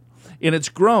account, and it's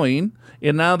growing,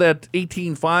 and now that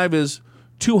 18.5 is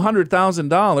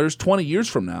 $200,000 20 years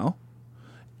from now,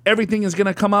 everything is going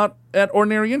to come out at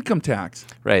ordinary income tax.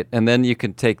 Right, and then you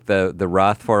can take the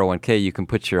Roth 401k, you can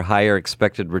put your higher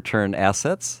expected return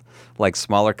assets, like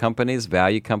smaller companies,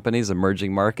 value companies,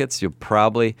 emerging markets. You'll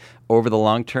probably, over the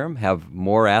long term, have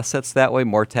more assets that way,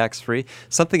 more tax-free.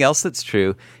 Something else that's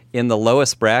true, in the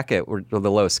lowest bracket, or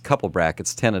the lowest couple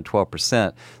brackets, 10 and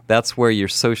 12%, that's where your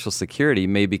Social Security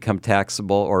may become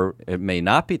taxable or it may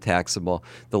not be taxable.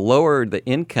 The lower the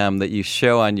income that you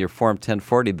show on your Form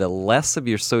 1040, the less of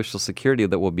your Social Security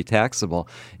that will be taxable.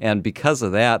 And because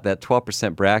of that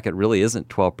 12% bracket really isn't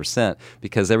 12%,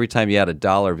 because every time you add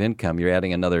 $1 of income, you're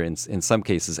adding another, in some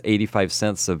cases, 85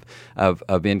 cents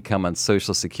of income on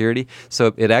Social Security.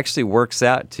 So it actually works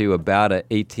out to about an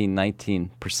 18,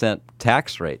 19%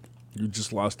 tax rate. You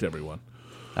just lost everyone.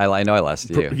 I know I lost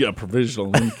you. Yeah,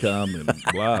 provisional income and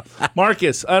blah.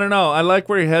 Marcus, I don't know. I like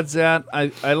where your head's at.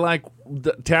 I like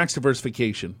the tax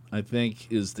diversification, I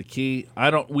think, is the key.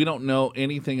 We don't know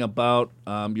anything about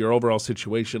your overall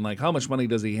situation. Like, how much money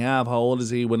does he have? How old is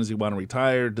he? When does he want to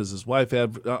retire? Does his wife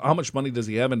have? How much money does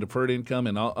he have in deferred income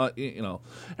and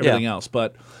everything else?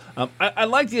 But I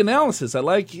like the analysis. I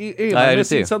like, am I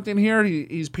missing something here?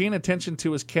 He's paying attention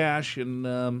to his cash,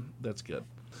 and that's good.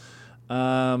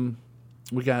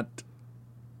 We got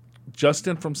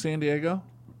Justin from San Diego.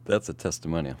 That's a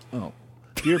testimonial. Oh,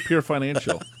 dear Pure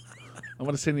Financial, I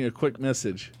want to send you a quick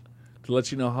message to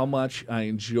let you know how much I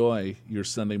enjoy your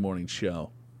Sunday morning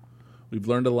show. We've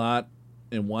learned a lot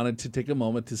and wanted to take a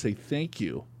moment to say thank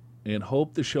you and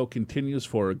hope the show continues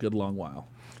for a good long while.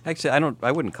 Actually,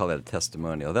 I wouldn't call that a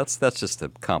testimonial. That's just a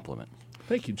compliment.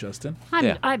 Thank you, Justin.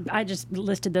 Yeah. I just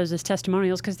listed those as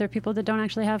testimonials because they're people that don't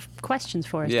actually have questions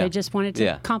for us. Yeah. They just wanted to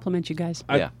Yeah. compliment you guys.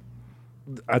 Yeah,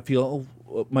 I feel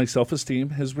my self-esteem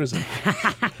has risen.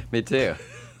 me too.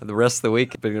 The rest of the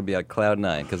week, we're going to be on cloud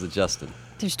 9 because of Justin.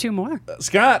 There's two more.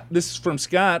 Scott, this is from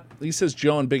Scott. He says,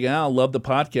 Joe and Big Al, love the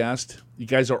podcast. You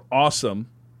guys are awesome.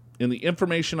 And the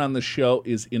information on the show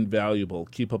is invaluable.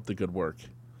 Keep up the good work.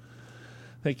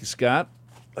 Thank you, Scott.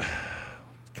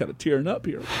 Kind of tearing up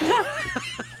here.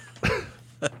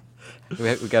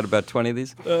 We got about 20 of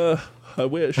these? I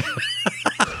wish.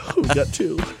 We got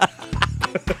 2.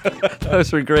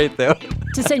 Those were great, though.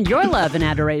 To send your love and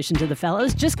adoration to the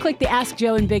fellows, just click the Ask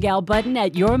Joe and Big Al button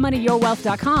at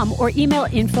yourmoneyyourwealth.com or email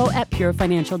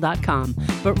info@purefinancial.com.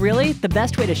 But really, the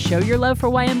best way to show your love for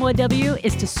YMYW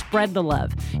is to spread the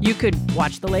love. You could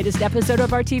watch the latest episode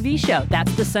of our TV show.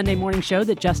 That's the Sunday morning show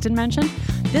that Justin mentioned.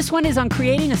 This one is on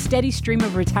creating a steady stream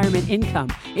of retirement income.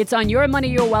 It's on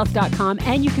yourmoneyyourwealth.com,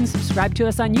 and you can subscribe to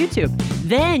us on YouTube.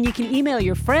 Then you can email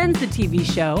your friends the TV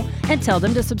show and tell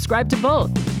them to subscribe to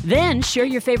both. Then share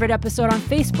your favorite episode on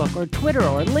Facebook or Twitter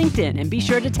or LinkedIn, and be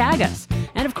sure to tag us.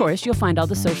 And of course, you'll find all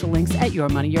the social links at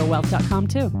yourmoneyyourwealth.com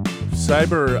too.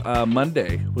 Cyber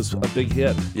Monday was a big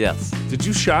hit. Yes. Did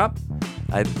you shop?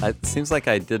 It seems like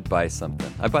I did buy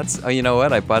something. I bought, you know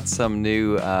what? I bought some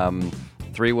new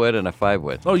 3-wood and a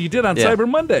 5-wood. Oh, you did on Yeah. Cyber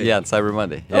Monday? Yeah, on Cyber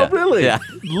Monday. Yeah. Oh, really? Yeah.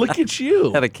 Look at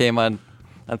you. And it came on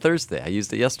Thursday. I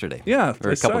used it yesterday. Yeah, Or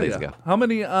I a couple saw days ya. ago. How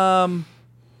many? How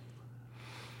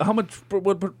much?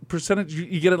 What percentage?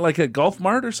 You get it like at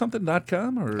GolfMart or something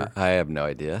 .com or I have no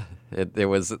idea. It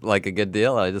was like a good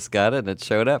deal. I just got it and it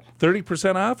showed up.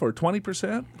 30% off or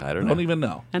 20%? I don't know. Don't even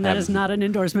know. And that is not an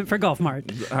endorsement for Golf Mart.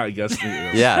 I guess. It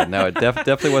is. Yeah, no, it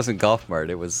definitely wasn't GolfMart.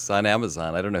 It was on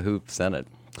Amazon. I don't know who sent it.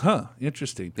 Huh.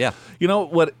 Interesting. Yeah. You know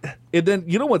what? And then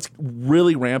you know what's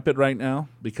really rampant right now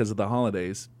because of the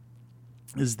holidays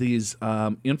is these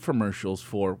infomercials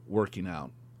for working out.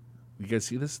 You guys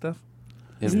see this stuff?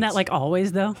 Isn't that like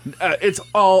always, though? It's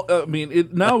all. I mean,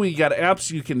 now we got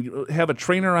apps. You can have a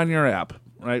trainer on your app,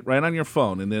 right on your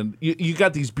phone, and then you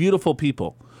got these beautiful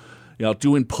people,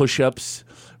 doing push-ups,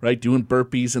 right, doing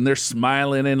burpees, and they're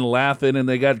smiling and laughing, and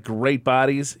they got great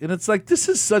bodies, and it's like this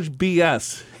is such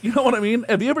BS. You know what I mean?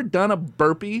 Have you ever done a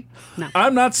burpee? No.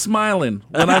 I'm not smiling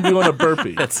when I'm doing a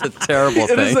burpee. It's a terrible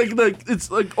thing.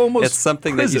 It's like almost. It's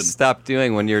something prison. that you stop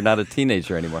doing when you're not a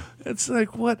teenager anymore. It's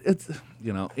like what it's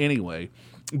anyway,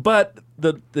 but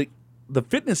the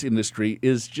fitness industry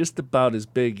is just about as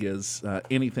big as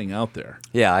anything out there,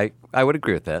 Yeah, I would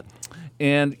agree with that.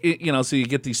 and so you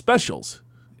get these specials.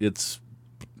 It's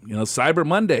Cyber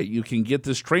Monday. You can get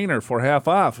this trainer for half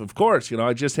off. Of course,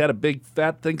 I just had a big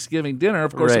fat Thanksgiving dinner.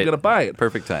 Of course, I'm Right. going to buy it.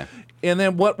 Perfect time. And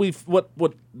then what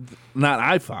not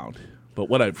I found, but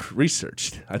what I've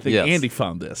researched. I think Yes. Andy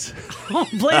found this. Oh,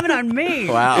 blame it on me.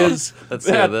 Wow. is Let's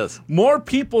hear that this. more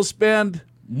people spend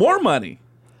more money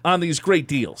on these great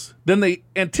deals than they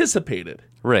anticipated.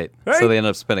 Right. Right? So they end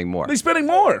up spending more. They're spending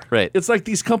more. Right. It's like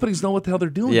these companies know what the hell they're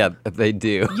doing. Yeah, they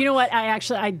do. You know what?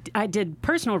 I did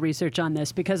personal research on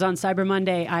this because on Cyber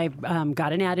Monday I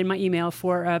got an ad in my email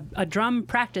for a drum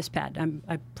practice pad.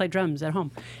 I play drums at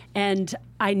home, and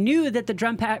I knew that the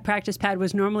drum practice pad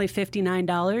was normally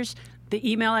 $59.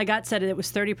 The email I got said it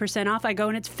was 30% off. I go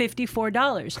and it's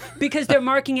 $54 because they're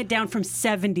marking it down from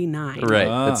 $79.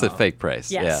 Right. It's a fake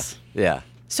price. Yes. Yeah.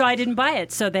 So I didn't buy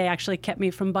it. So they actually kept me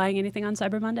from buying anything on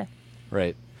Cyber Monday.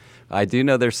 Right. I do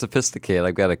know they're sophisticated.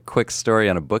 I've got a quick story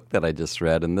on a book that I just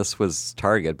read, and this was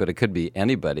Target, but it could be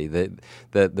anybody.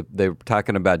 They're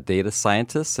talking about data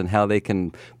scientists and how they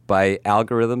can, by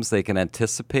algorithms, they can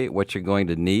anticipate what you're going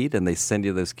to need, and they send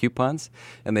you those coupons.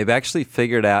 And they've actually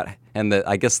figured out, and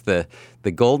I guess the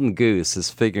golden goose is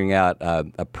figuring out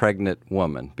a pregnant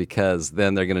woman, because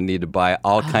then they're going to need to buy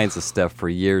all kinds of stuff for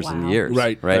years Wow. and years.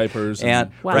 Right, diapers And,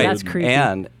 and- Wow, right, that's creepy.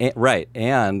 And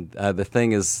the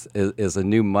thing is a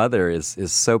new mother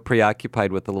is so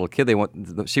preoccupied with the little kid.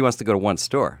 She wants to go to one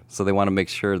store, so they want to make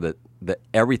sure that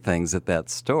everything's at that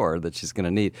store that she's going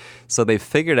to need. So they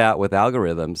figured out with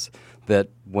algorithms that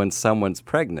when someone's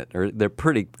pregnant, or they're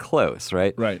pretty close,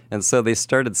 right? Right. And so they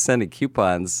started sending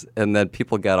coupons, and then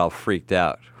people got all freaked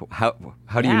out. How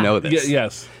do you Yeah. know this?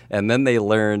 Yes. And then they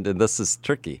learned, and this is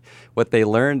tricky. What they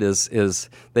learned is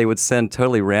they would send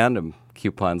totally random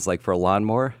coupons, like for a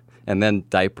lawnmower, and then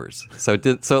diapers. So it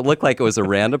looked like it was a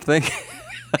random thing.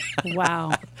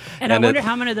 Wow. And I And wonder it-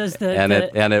 how many of those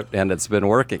and it's been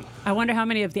working. I wonder how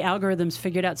many of the algorithms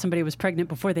figured out somebody was pregnant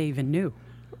before they even knew.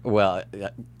 Well,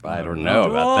 I don't know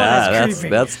about Oh, that. that's creepy.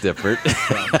 That's different.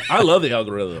 I love the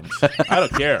algorithms. I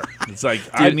don't care. It's like,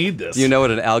 I need this. Do you know what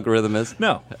an algorithm is?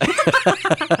 No.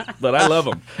 But I love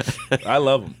them. I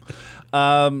love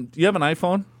them. Do you have an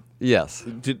iPhone? Yes.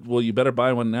 Well, you better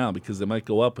buy one now because they might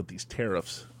go up with these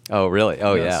tariffs. Oh, really?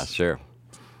 Oh, Yes. yeah, sure.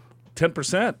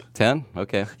 10%. 10?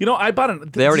 Okay. You know, I bought an.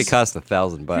 They already cost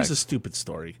 $1,000. Here's a stupid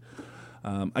story.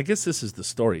 I guess this is the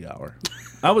story hour.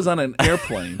 I was on an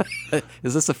airplane.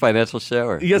 Is this a financial show?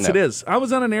 Or Yes, no? it is. I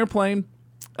was on an airplane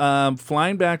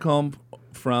flying back home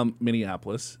from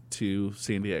Minneapolis to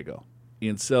San Diego.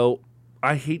 And so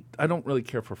I don't really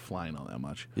care for flying all that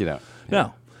much. You know.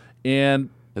 No. And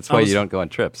That's I why was- you don't go on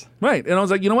trips. Right. And I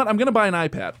was like, you know what? I'm going to buy an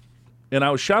iPad. And I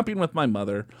was shopping with my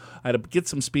mother. I had to get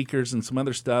some speakers and some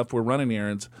other stuff. We're running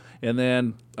errands. And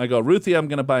then I go, Ruthie, I'm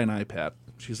going to buy an iPad.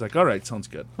 She's like, all right, sounds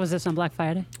good. Was this on Black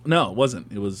Friday? No, it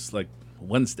wasn't. It was like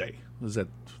Wednesday. It was at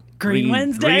Green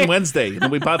Wednesday? Green Wednesday.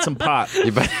 And we bought some pot.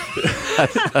 You bought,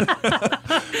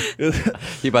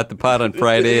 you bought the pot on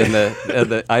Friday and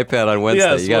the iPad on Wednesday.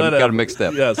 Yes, you got whatever. them mixed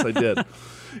up. Yes, I did.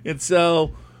 And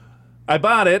so I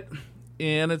bought it,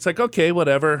 and it's like, okay,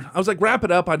 whatever. I was like, wrap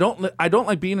it up. I don't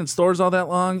like being in stores all that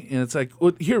long. And it's like,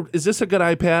 well, here, is this a good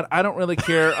iPad? I don't really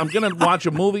care. I'm gonna watch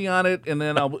a movie on it, and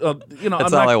then I'll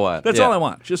That's all I want. That's Yeah. all I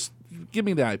want. Just give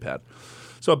me the iPad.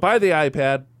 So I buy the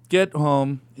iPad, get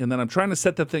home, and then I'm trying to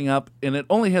set the thing up, and it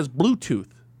only has Bluetooth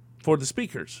for the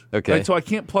speakers. Okay. Right? So I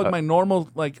can't plug my normal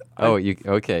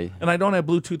Okay. and I don't have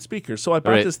Bluetooth speakers. So I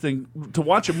bought Right. this thing to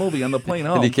watch a movie on the plane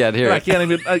home. you can't hear And it.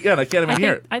 I can't even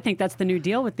hear it. I think that's the new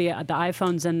deal with the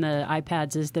iPhones and the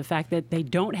iPads is the fact that they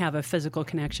don't have a physical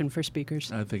connection for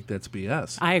speakers. I think that's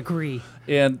BS. I agree.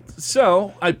 And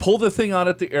so I pulled the thing out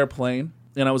at the airplane,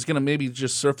 and I was going to maybe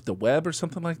just surf the web or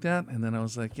something like that. And then I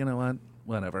was like, you know what?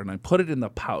 Whatever. And I put it in the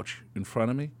pouch in front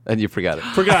of me. And you forgot it.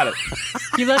 Forgot it.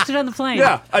 You left it on the plane.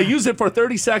 Yeah. I used it for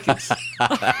 30 seconds.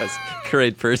 That's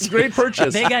great purchase. Great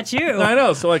purchase. They got you. I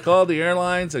know. So I called the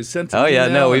airlines. I sent Oh, yeah,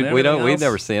 no, email and we don't- everything we've else.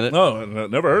 never seen it. No,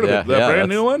 never heard of Yeah, it. That yeah, brand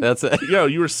new one? that's it. Yeah,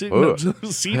 you were seat Ooh.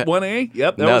 seat 1A?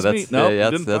 Yep, that No, was that's me. No,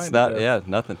 yeah, didn't that's find not. it. Yeah,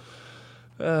 nothing.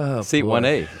 Oh, Seat boy.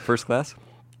 1A, first class.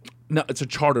 No, it's a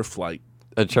charter flight.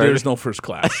 A charter. There's no first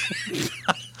class.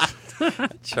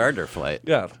 charter flight.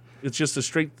 Yeah, it's just a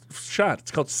straight shot.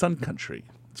 It's called Sun Country.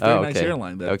 It's a very Oh, nice okay.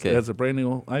 airline that Okay. has a brand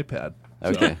new iPad. So,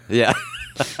 Okay. Yeah.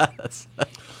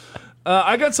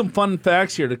 I got some fun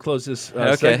facts here to close this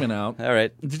Okay. segment out. All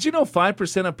right. Did you know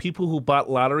 5% of people who bought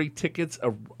lottery tickets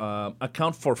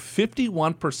account for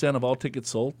 51% of all tickets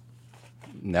sold?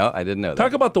 No, I didn't know that.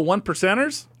 Talk about the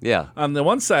 1%ers Yeah. on the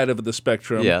one side of the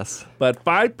spectrum. Yes. But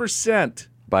 5%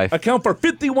 By account for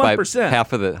 51%.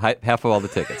 half of all the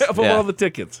tickets. Half of Yeah. all the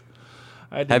tickets.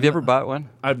 I did Have you not- ever bought one?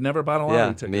 I've never bought a lottery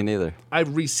Yeah, ticket. me neither.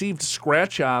 I've received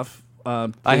scratch off.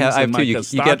 I have things in too. like You a get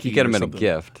stocking them or in a something.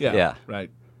 gift. Yeah, Yeah. right.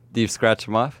 Do you scratch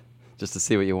them off just to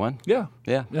see what you won? Yeah,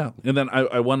 Yeah. yeah. And then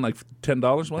I won like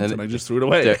 $10 once, And and I it- just threw it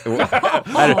away. Yeah.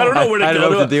 I don't know where to I go.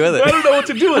 don't know what to do with it. I don't know what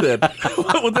to do with it.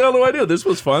 What the hell do I do? This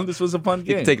was fun. This was a fun You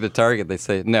game. can take it to Target. They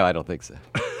say, no, I don't think so.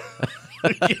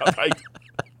 Yeah, right.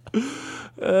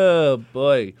 Oh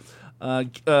boy,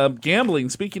 gambling.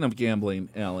 Speaking of gambling,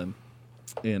 Alan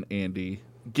and Andy,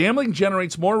 gambling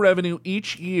generates more revenue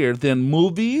each year than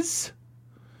movies,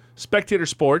 spectator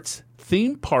sports,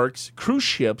 theme parks, cruise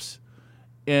ships,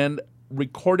 and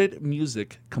recorded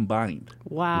music combined.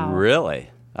 Wow. Really?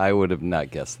 I would have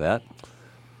not guessed that.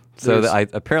 So There's-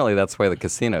 apparently that's why the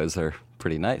casinos are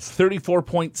pretty nice.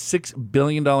 $34.6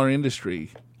 billion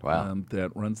industry. Wow.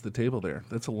 That runs the table there.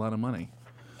 That's a lot of money.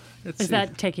 Is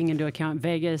that taking into account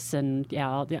Vegas and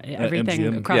everything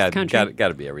MGM. across yeah, the country? got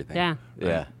to be everything. Yeah.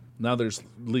 Yeah. Now there's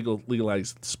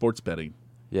legalized sports betting.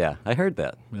 Yeah, I heard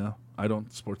that. Yeah, I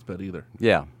don't sports bet either.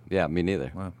 Yeah, me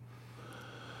neither. Wow.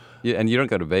 And you don't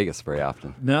go to Vegas very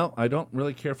often. No, I don't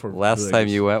really care for Last Vegas. time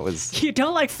you went was You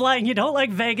don't like flying. You don't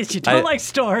like Vegas. You don't I- like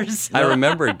stores. I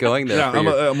remember going there. Yeah, for I'm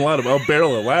your- a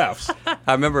barrel of laughs.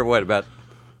 I remember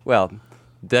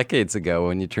decades ago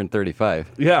when you turned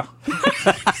 35. Yeah.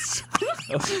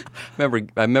 I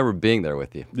remember being there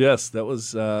with you. Yes, that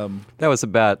was. That was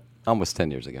about almost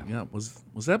 10 years ago. Yeah, was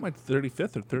that my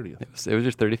 35th or 30th? It was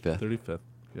your 35th. 35th.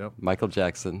 Yep. Michael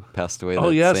Jackson passed away Oh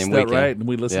that yes, same that weekend. right. And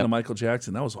we listened Yep. to Michael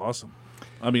Jackson. That was awesome.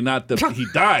 I mean, not that he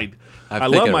died. I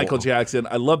think love it- Michael Jackson.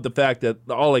 I love the fact that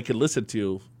all I could listen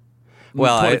to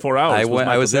Well, 24 hours. I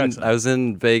was Michael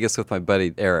in Vegas with my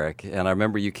buddy Eric, and I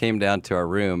remember you came down to our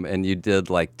room and you did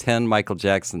like 10 Michael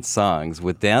Jackson songs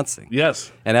with dancing.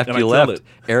 Yes. And after you left,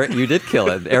 Eric, you did kill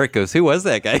it. Eric goes, "Who was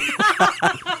that guy?"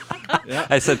 Yeah.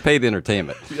 I said, "Pay the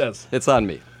entertainment." Yes. It's on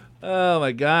me. Oh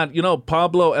my God! You know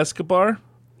Pablo Escobar?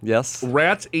 Yes.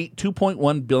 Rats ate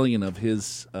 2.1 billion of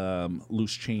his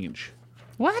loose change.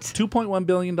 What? $2.1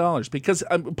 billion because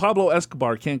Pablo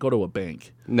Escobar can't go to a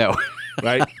bank, No.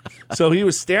 right? So he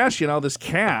was stashing all this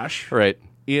cash Right.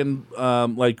 in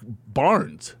like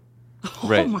barns.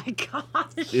 Right. Oh my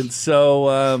gosh. And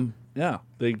so,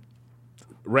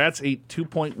 rats ate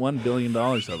 $2.1 billion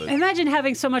of it. Imagine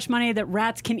having so much money that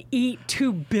rats can eat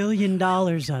 $2 billion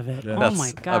of it. Oh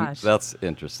my gosh. That's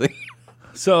interesting.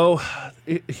 So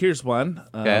here's one.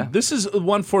 Okay. This is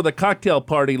one for the cocktail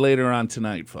party later on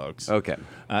tonight, folks. Okay.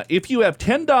 If you have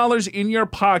 $10 in your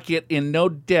pocket and no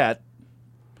debt,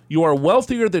 you are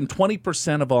wealthier than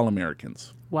 20% of all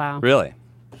Americans. Wow. Really?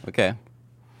 Okay.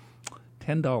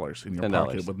 $10 in your $10.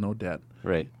 pocket with no debt.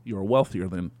 Right. You are wealthier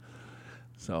than.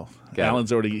 So Got it.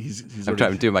 Alan's already. He's I'm already,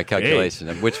 trying to do my calculation.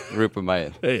 Of which group am I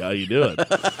in? Hey, how you doing?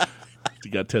 You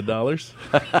got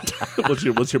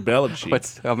 $10? What's your balance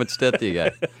sheet? How much debt do you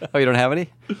got? Oh, you don't have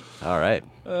any? All right.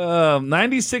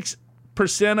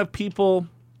 96% of people,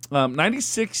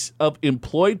 96 of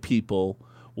employed people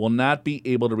will not be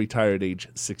able to retire at age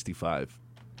 65.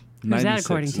 Who's that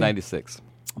according to? 96.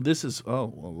 This is,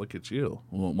 well, look at you.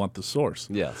 We won't want the source.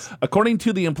 Yes. According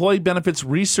to the Employee Benefits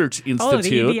Research Institute, Oh,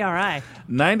 the EBRI.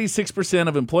 96%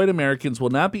 of employed Americans will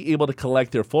not be able to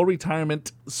collect their full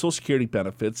retirement Social Security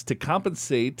benefits to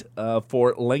compensate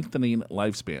for lengthening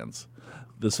lifespans.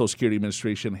 The Social Security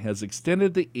Administration has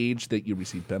extended the age that you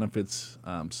receive benefits,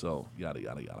 so yada,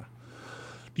 yada, yada.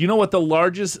 Do you know what the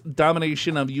largest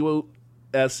denomination of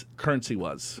U.S. currency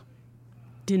was?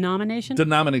 Denomination?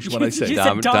 Denomination, what I say. You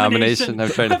said domination. I'm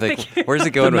trying to think. Where's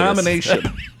it going Denomination.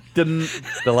 with this?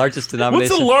 The largest denomination?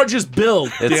 What's the largest bill?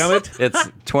 Damn it. It's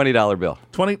 $20 bill.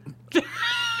 20.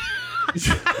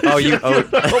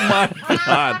 Oh, my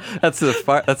God. that's the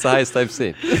highest I've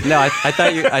seen. No, I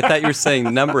thought you were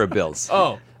saying number of bills.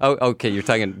 Oh, okay. You're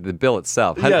talking the bill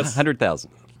itself. Yes. 100,000.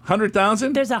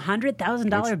 100,000? There's a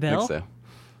 $100,000 bill? I think so.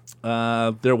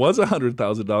 There was a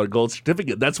 $100,000 gold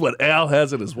certificate. That's what Al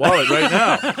has in his wallet right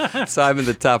now. So I'm in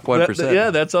the top 1%. Yeah,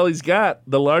 that's all he's got.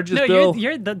 The largest No, bill.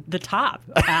 you're the top,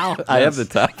 Al. I am the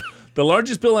top. The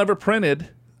largest bill ever printed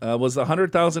was the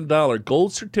 $100,000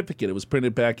 gold certificate. It was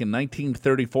printed back in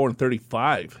 1934 and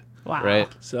 35. Wow. Right.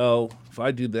 So if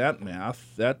I do that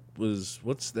math, that was,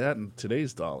 what's that in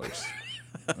today's dollars?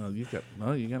 You got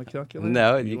a calculator?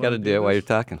 No, you got to do it while you're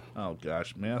talking. Oh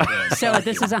gosh, math. So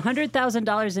this is $100,000 in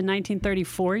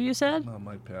 1934, you said? Oh,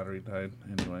 my battery died.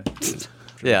 Anyway.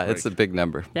 Yeah, it's a big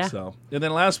number. Yeah. So, and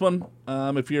then last one,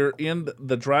 if you're in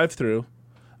the drive-through,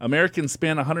 Americans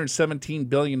spend $117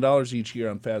 billion each year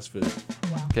on fast food.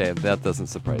 Okay, that doesn't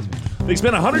surprise me. They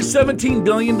spend $117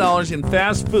 billion in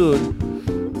fast food,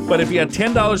 but if you had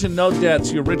 $10 in no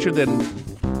debts, you're richer than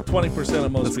 20%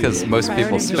 of most That's people. because most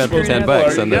people Priorities are spent the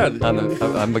screwed $10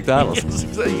 up. on McDonald's.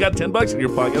 You got $10 in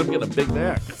your pocket. I'm getting a Big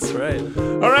Mac. That's right.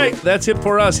 All right, that's it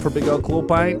for us. For Big Al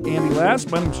Clopine, Andy Last,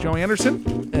 my name's Joe Anderson,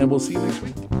 and we'll see you next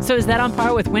week. So is that on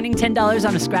par with winning $10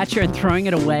 on a scratcher and throwing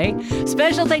it away?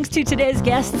 Special thanks to today's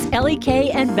guests, Ellie Kay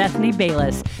and Bethany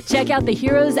Bayless. Check out the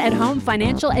Heroes at Home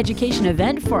financial education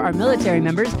event for our military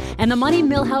members and the Money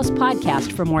Millhouse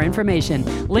podcast for more information.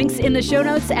 Links in the show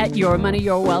notes at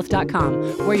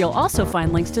yourmoneyyourwealth.com, where you'll also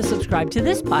find links to subscribe to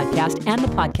this podcast and the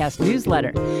podcast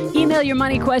newsletter. Email your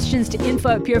money questions to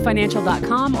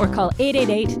info@purefinancial.com or call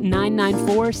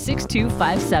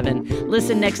 888-994-6257.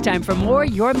 Listen next time for more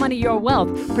Your Money, Your Wealth,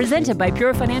 presented by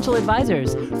Pure Financial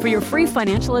Advisors. For your free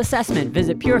financial assessment,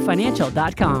 visit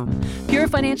purefinancial.com. Pure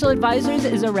Financial Advisors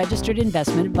is a registered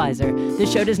investment advisor.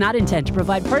 This show does not intend to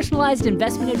provide personalized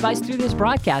investment advice through this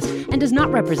broadcast and does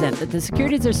not represent that the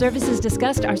securities or services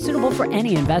discussed are suitable for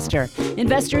any investor.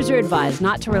 Investors are advised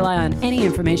not to rely on any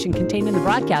information contained in the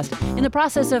broadcast in the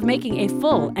process of making a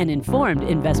full and informed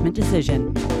investment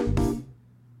decision.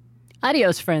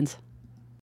 Adios, friends.